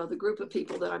 you know, the group of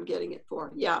people that I'm getting it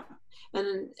for. Yeah.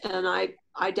 And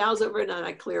I douse over it and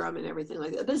I clear them and everything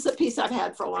like that. This is a piece I've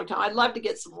had for a long time. I'd love to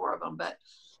get some more of them, but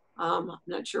I'm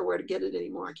not sure where to get it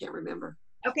anymore. I can't remember.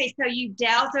 Okay, so you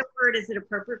douse over it. Is it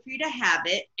appropriate for you to have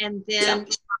it? And then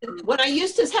when I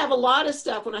used to have a lot of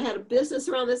stuff, when I had a business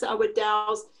around this, I would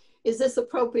douse, is this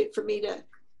appropriate for me to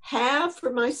have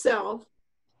for myself,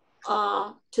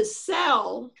 to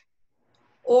sell,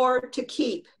 or to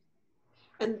keep?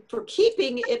 And for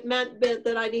keeping, it meant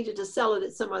that I needed to sell it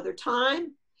at some other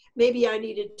time. Maybe I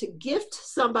needed to gift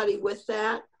somebody with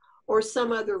that, or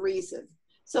some other reason.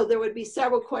 So there would be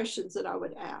several questions that I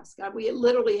would ask. We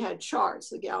literally had charts.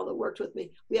 The gal that worked with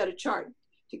me, we had a chart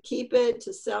to keep it,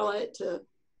 to sell it, to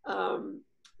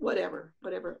whatever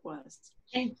it was.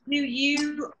 And do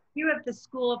you have the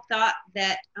school of thought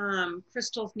that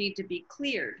crystals need to be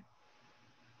cleared?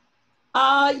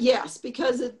 Yes,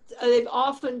 because they've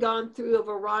often gone through a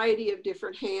variety of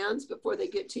different hands before they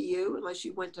get to you, unless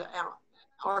you went to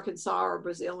Arkansas or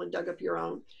Brazil and dug up your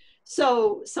own.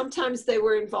 So sometimes they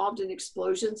were involved in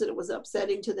explosions and it was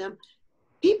upsetting to them.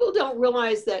 People don't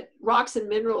realize that rocks and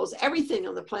minerals, everything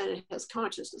on the planet has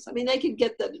consciousness. I mean, they can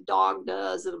get that a dog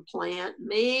does and a plant,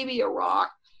 maybe a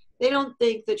rock. They don't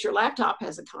think that your laptop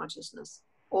has a consciousness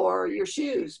or your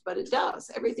shoes, but it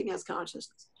does. Everything has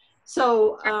consciousness.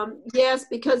 So yes,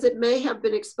 because it may have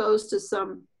been exposed to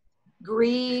some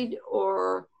greed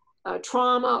or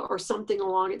trauma or something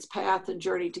along its path and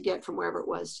journey to get from wherever it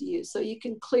was to you. So you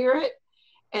can clear it,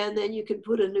 and then you can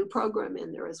put a new program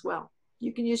in there as well.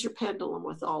 You can use your pendulum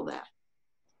with all that.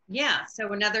 Yeah,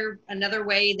 so another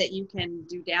way that you can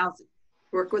do dowsing.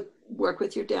 Work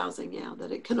with your dowsing, yeah,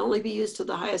 that it can only be used to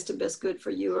the highest and best good for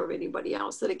you or anybody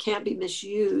else, that it can't be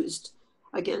misused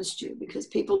against you, because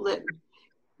people that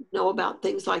know about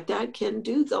things like that can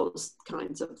do those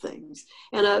kinds of things.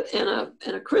 And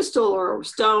a crystal or a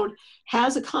stone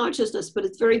has a consciousness, but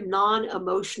it's very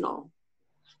non-emotional.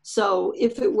 So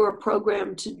if it were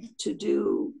programmed to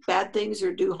do bad things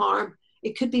or do harm,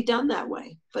 it could be done that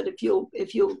way. But if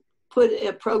you'll put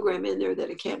a program in there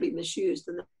that it can't be misused,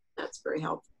 then that's very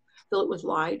helpful. Fill it with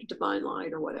light, divine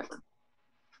light, or whatever.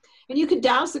 And you can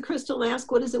douse the crystal and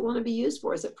ask, what does it want to be used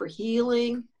for? Is it for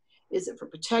healing? Is it for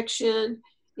protection?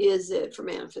 Is it for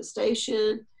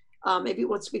manifestation? Maybe it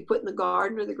wants to be put in the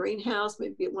garden or the greenhouse.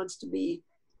 Maybe it wants to be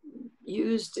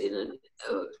used in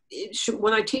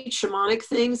when I teach shamanic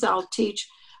things, I'll teach,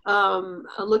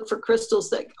 I look for crystals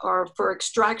that are for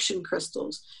extraction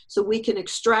crystals. So we can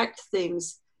extract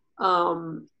things,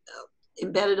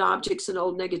 embedded objects and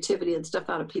old negativity and stuff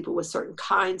out of people with certain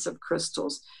kinds of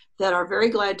crystals that are very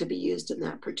glad to be used in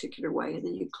that particular way. And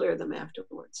then you clear them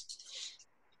afterwards.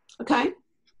 Okay.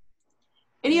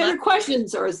 Any other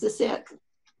questions, or is this it?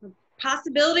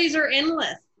 Possibilities are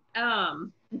endless.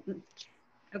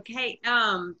 Okay.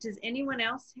 Does anyone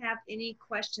else have any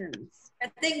questions? I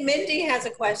think Mindy has a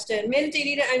question. Mindy, you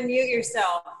need to unmute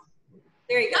yourself.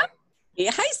 There you go. Yeah,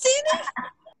 hi, Sandee.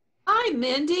 Hi,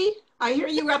 Mindy. I hear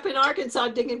you were up in Arkansas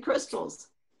digging crystals.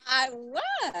 I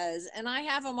was, and I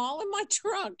have them all in my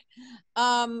trunk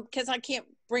because I can't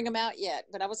bring them out yet.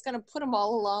 But I was going to put them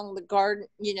all along the garden,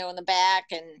 you know, in the back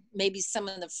and maybe some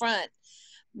in the front.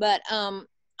 But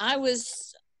I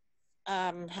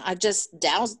just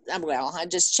doused, well, I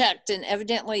just checked, and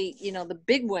evidently, you know, the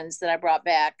big ones that I brought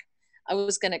back, I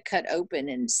was going to cut open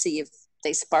and see if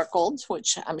they sparkled,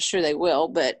 which I'm sure they will.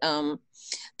 But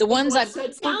the ones so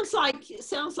it sounds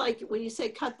like when you say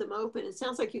cut them open, it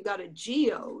sounds like you got a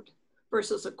geode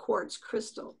versus a quartz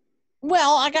crystal.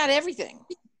 Well, I got everything.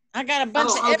 I got a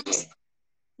bunch of everything.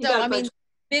 So I mean,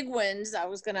 big ones I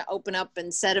was going to open up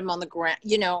and set them on the ground,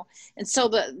 you know, and so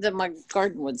my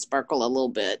garden would sparkle a little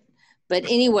bit. But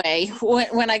anyway,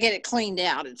 when I get it cleaned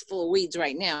out, it's full of weeds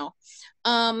right now.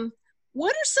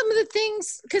 What are some of the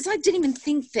things, because I didn't even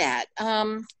think that,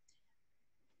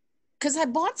 because I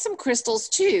bought some crystals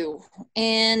too,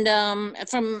 and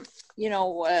from, you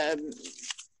know,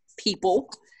 people,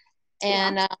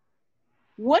 and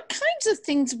what kinds of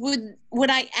things would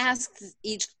I ask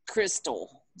each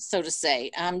crystal, so to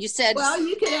say? You said, well,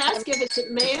 you could ask if it's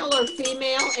male or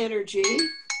female energy.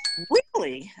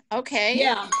 Really? Okay.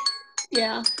 Yeah,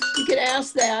 yeah, you could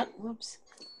ask that. Whoops.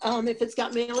 If it's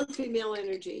got male or female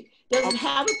energy. Does it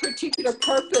have a particular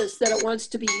purpose that it wants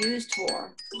to be used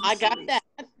for? I got that.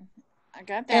 I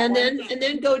got that. And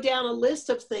then go down a list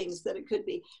of things that it could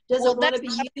be. Does it want to be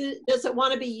used? Does it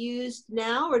want to be used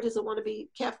now, or does it want to be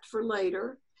kept for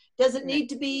later? Does it need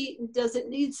to be? Does it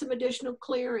need some additional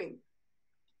clearing?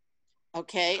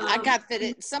 Okay, I got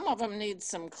that. Some of them need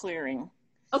some clearing.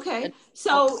 Okay,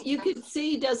 so you could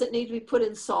see. Does it need to be put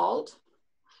in salt?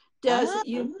 Does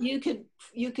you could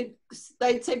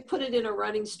they'd say put it in a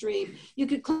running stream. You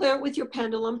could clear it with your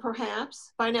pendulum,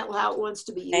 perhaps. Find out how it wants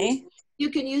to be used. Okay. You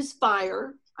can use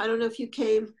fire. I don't know if you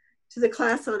came to the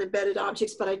class on embedded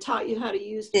objects, but I taught you how to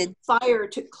use fire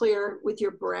to clear with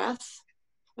your breath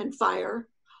and fire,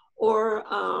 or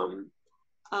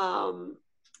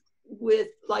with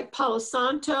like Palo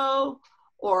Santo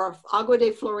or Agua de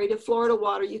Florida, Florida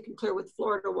water. You can clear with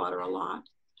Florida water a lot.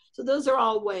 So those are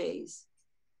all ways.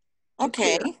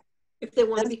 Okay. If they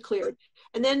want to be cleared.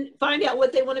 And then find out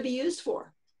what they want to be used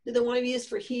for. Do they want to be used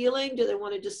for healing? Do they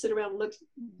want to just sit around and look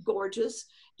gorgeous?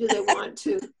 Do they want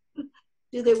to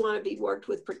be worked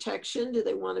with protection? Do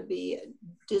they want to be,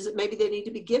 maybe they need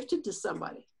to be gifted to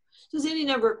somebody? There's any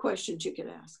number of questions you can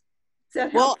ask. Is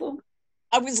that helpful?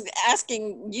 I was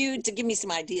asking you to give me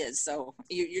some ideas. So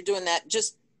you're doing that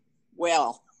just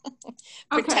well.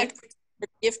 Protect,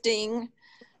 gifting.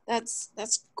 That's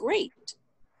great.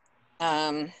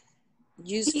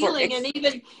 Use healing,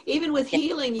 and even with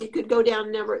healing, you could go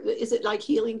down is it like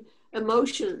healing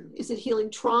emotion? Is it healing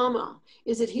trauma?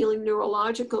 Is it healing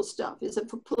neurological stuff? Is it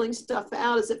for pulling stuff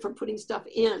out? Is it for putting stuff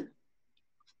in?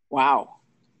 Wow.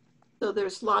 So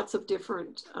there's lots of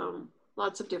different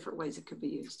ways it could be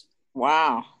used.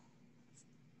 Wow.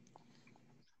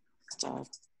 Stuff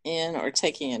in or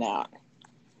taking it out.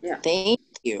 Yeah. Thank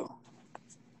you.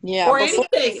 Yeah. Or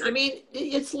anything. I mean,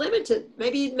 it's limited.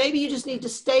 Maybe you just need to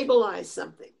stabilize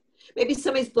something. Maybe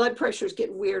somebody's blood pressure is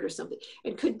getting weird or something.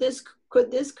 And could this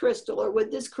crystal, or would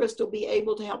this crystal be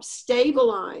able to help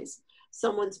stabilize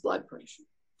someone's blood pressure,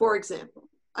 for example?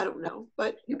 I don't know,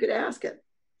 but you could ask it.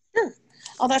 Sure.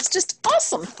 Oh, that's just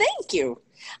awesome. Thank you.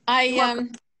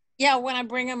 Yeah, when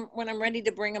I'm ready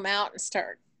to bring them out and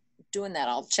start doing that,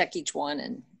 I'll check each one.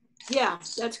 And yeah,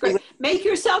 that's great. Make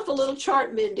yourself a little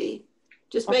chart, Mindy.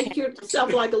 Just make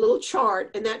yourself like a little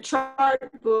chart. And that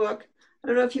chart book, I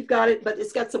don't know if you've got it, but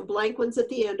it's got some blank ones at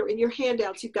the end, or in your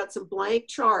handouts, you've got some blank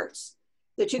charts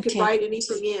that you can write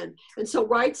anything in. And so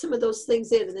write some of those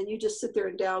things in, and then you just sit there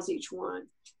and douse each one.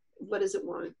 What does it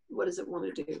want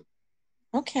to do?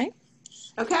 Okay.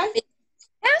 Okay.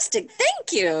 Fantastic.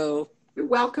 Thank you. You're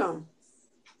welcome.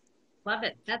 Love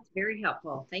it. That's very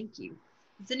helpful. Thank you.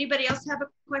 Does anybody else have a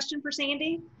question for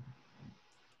Sandee?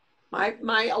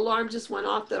 My alarm just went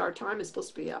off that our time is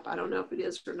supposed to be up. I don't know if it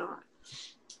is or not.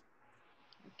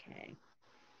 Okay.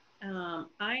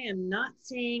 I am not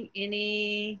seeing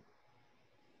any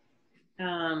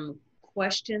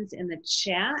questions in the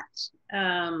chat.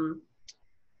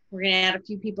 We're going to add a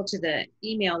few people to the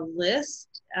email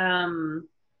list.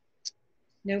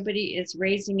 Nobody is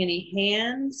raising any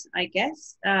hands, I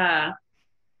guess.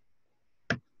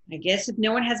 I guess if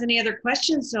no one has any other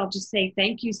questions, I'll just say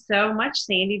thank you so much,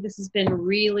 Sandee. This has been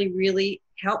really, really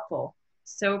helpful.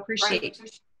 So appreciate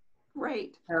it.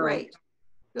 Great.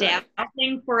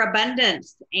 Dowsing for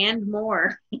abundance and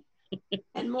more.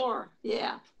 And more,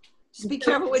 yeah. Just be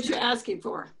careful what you're asking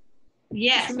for.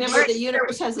 Yes. Just remember, the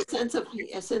universe has a sense of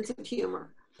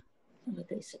humor.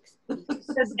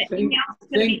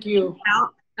 Thank you.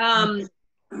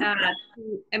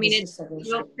 I mean,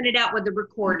 we'll send it out with the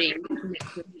recording.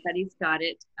 Everybody's got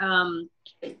it. And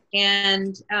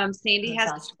Sandee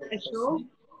has a special.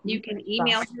 You can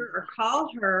email her or call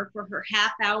her for her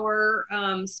half-hour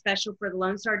special for the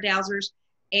Lone Star Dowsers,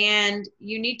 and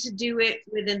you need to do it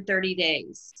within 30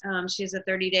 days. She has a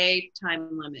 30-day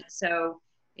time limit. So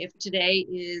if today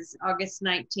is August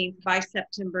 19th, by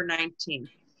September 19th.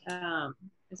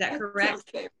 Is that correct? Sounds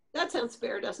fair. That sounds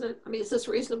fair, doesn't it? I mean, is this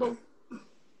reasonable?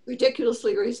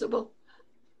 Ridiculously reasonable.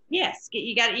 Yes,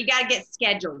 you got to get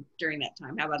scheduled during that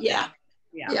time. How about that?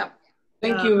 Yeah.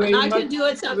 Thank you very I much. can do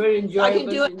it. Very enjoyable I can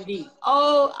do it. indeed.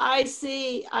 Oh, I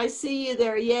see you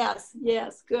there. Yes,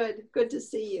 yes. Good to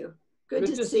see you. Good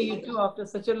to see you too after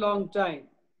such a long time.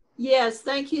 Yes,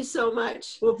 thank you so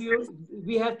much.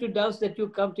 We have to douse that you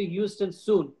come to Houston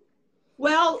soon.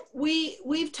 Well,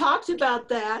 we've talked about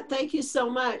that. Thank you so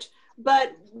much.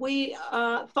 But we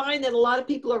find that a lot of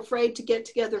people are afraid to get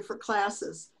together for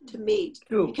classes to meet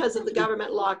because of the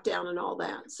government lockdown and all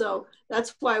that. So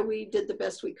that's why we did the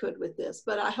best we could with this.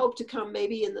 But I hope to come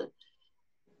maybe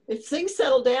if things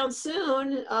settle down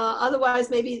soon. Otherwise,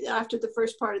 maybe after the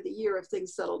first part of the year, if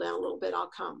things settle down a little bit, I'll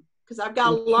come because I've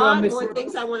got a lot more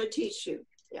things I want to teach you.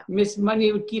 Yeah. Miss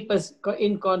Money will keep us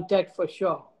in contact for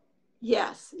sure.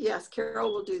 Yes, yes,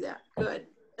 Carol will do that. Good.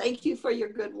 Thank you for your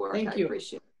good work. I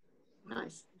appreciate it.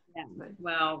 Nice. Yeah.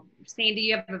 Well, Sandee,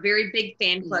 you have a very big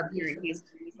fan club here in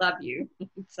Houston. We love you.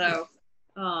 So.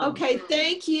 Okay.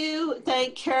 Thank you.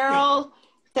 Thank Carol.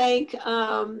 Thank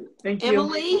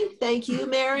Emily. Thank you,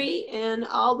 Mary, and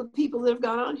all the people that have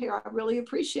gone on here. I really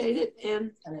appreciate it,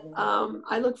 and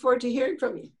I look forward to hearing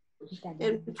from you.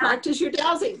 And practice your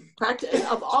dowsing. Practice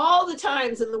of all the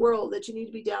times in the world that you need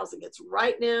to be dowsing. It's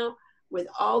right now with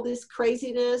all this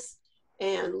craziness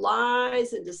and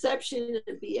lies and deception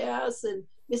and BS and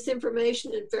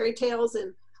misinformation and fairy tales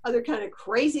and other kind of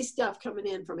crazy stuff coming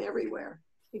in from everywhere,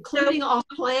 including off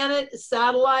planet,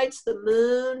 satellites, the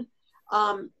moon.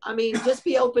 I mean, just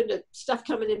be open to stuff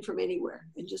coming in from anywhere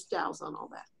and just douse on all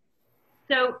that.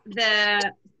 So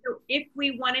if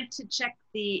we wanted to check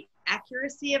the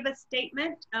accuracy of a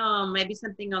statement, maybe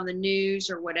something on the news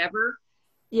or whatever.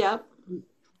 Yep.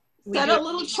 Set a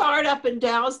little chart up and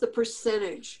douse the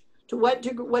percentage. To what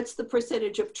degree, what's the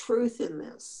percentage of truth in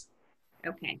this?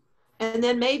 Okay. And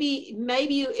then maybe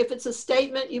if it's a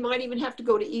statement, you might even have to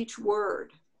go to each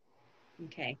word.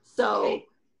 Okay. So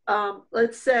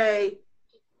let's say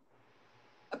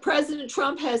President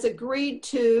Trump has agreed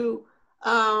to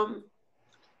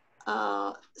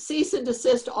cease and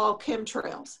desist all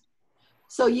chemtrails.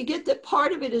 So you get that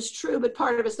part of it is true, but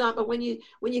part of it's not. But when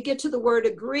you get to the word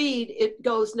agreed, it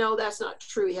goes, no, that's not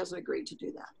true. He hasn't agreed to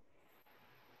do that.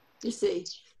 You see,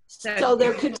 so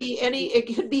there could be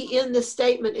it could be in the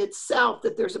statement itself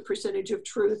that there's a percentage of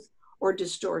truth or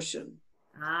distortion.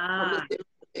 Or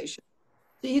misinformation.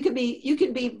 So you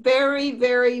can be very,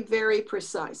 very, very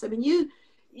precise. I mean,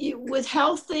 you with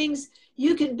health things,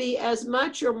 you can be as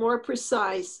much or more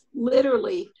precise,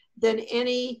 literally, than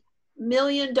any $1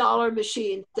 million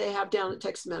machine they have down at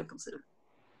Texas Medical Center.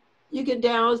 You can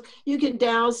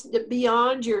douse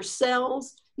beyond your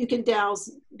cells. You can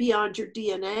douse beyond your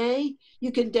DNA.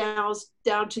 You can douse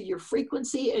down to your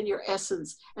frequency and your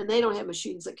essence. And they don't have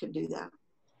machines that can do that.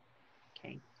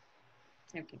 Okay.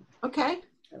 Okay. Okay.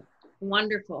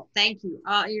 Wonderful. Thank you.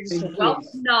 You're just a wealth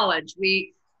of knowledge.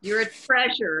 You're a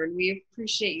treasure, and we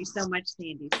appreciate you so much,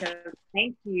 Sandee. So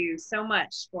thank you so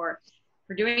much for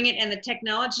doing it. And the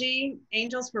technology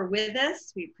angels were with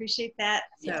us. We appreciate that.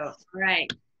 So, all right.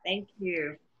 Thank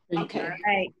you. Okay. All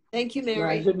right. Thank you,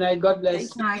 Mary. Good night. God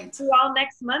bless. Good night. See you all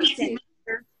next month.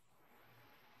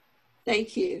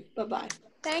 Thank you. Bye-bye.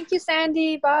 Thank you,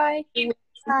 Sandee. Bye.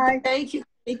 Bye. Thank you.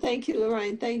 Thank you,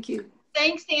 Lorraine. Thank you.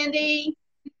 Thanks, Sandee.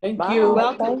 Thank Bye. you.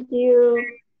 Welcome. Thank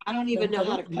you. I don't even know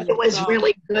how to cut It was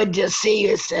really good to see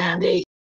you, Sandee.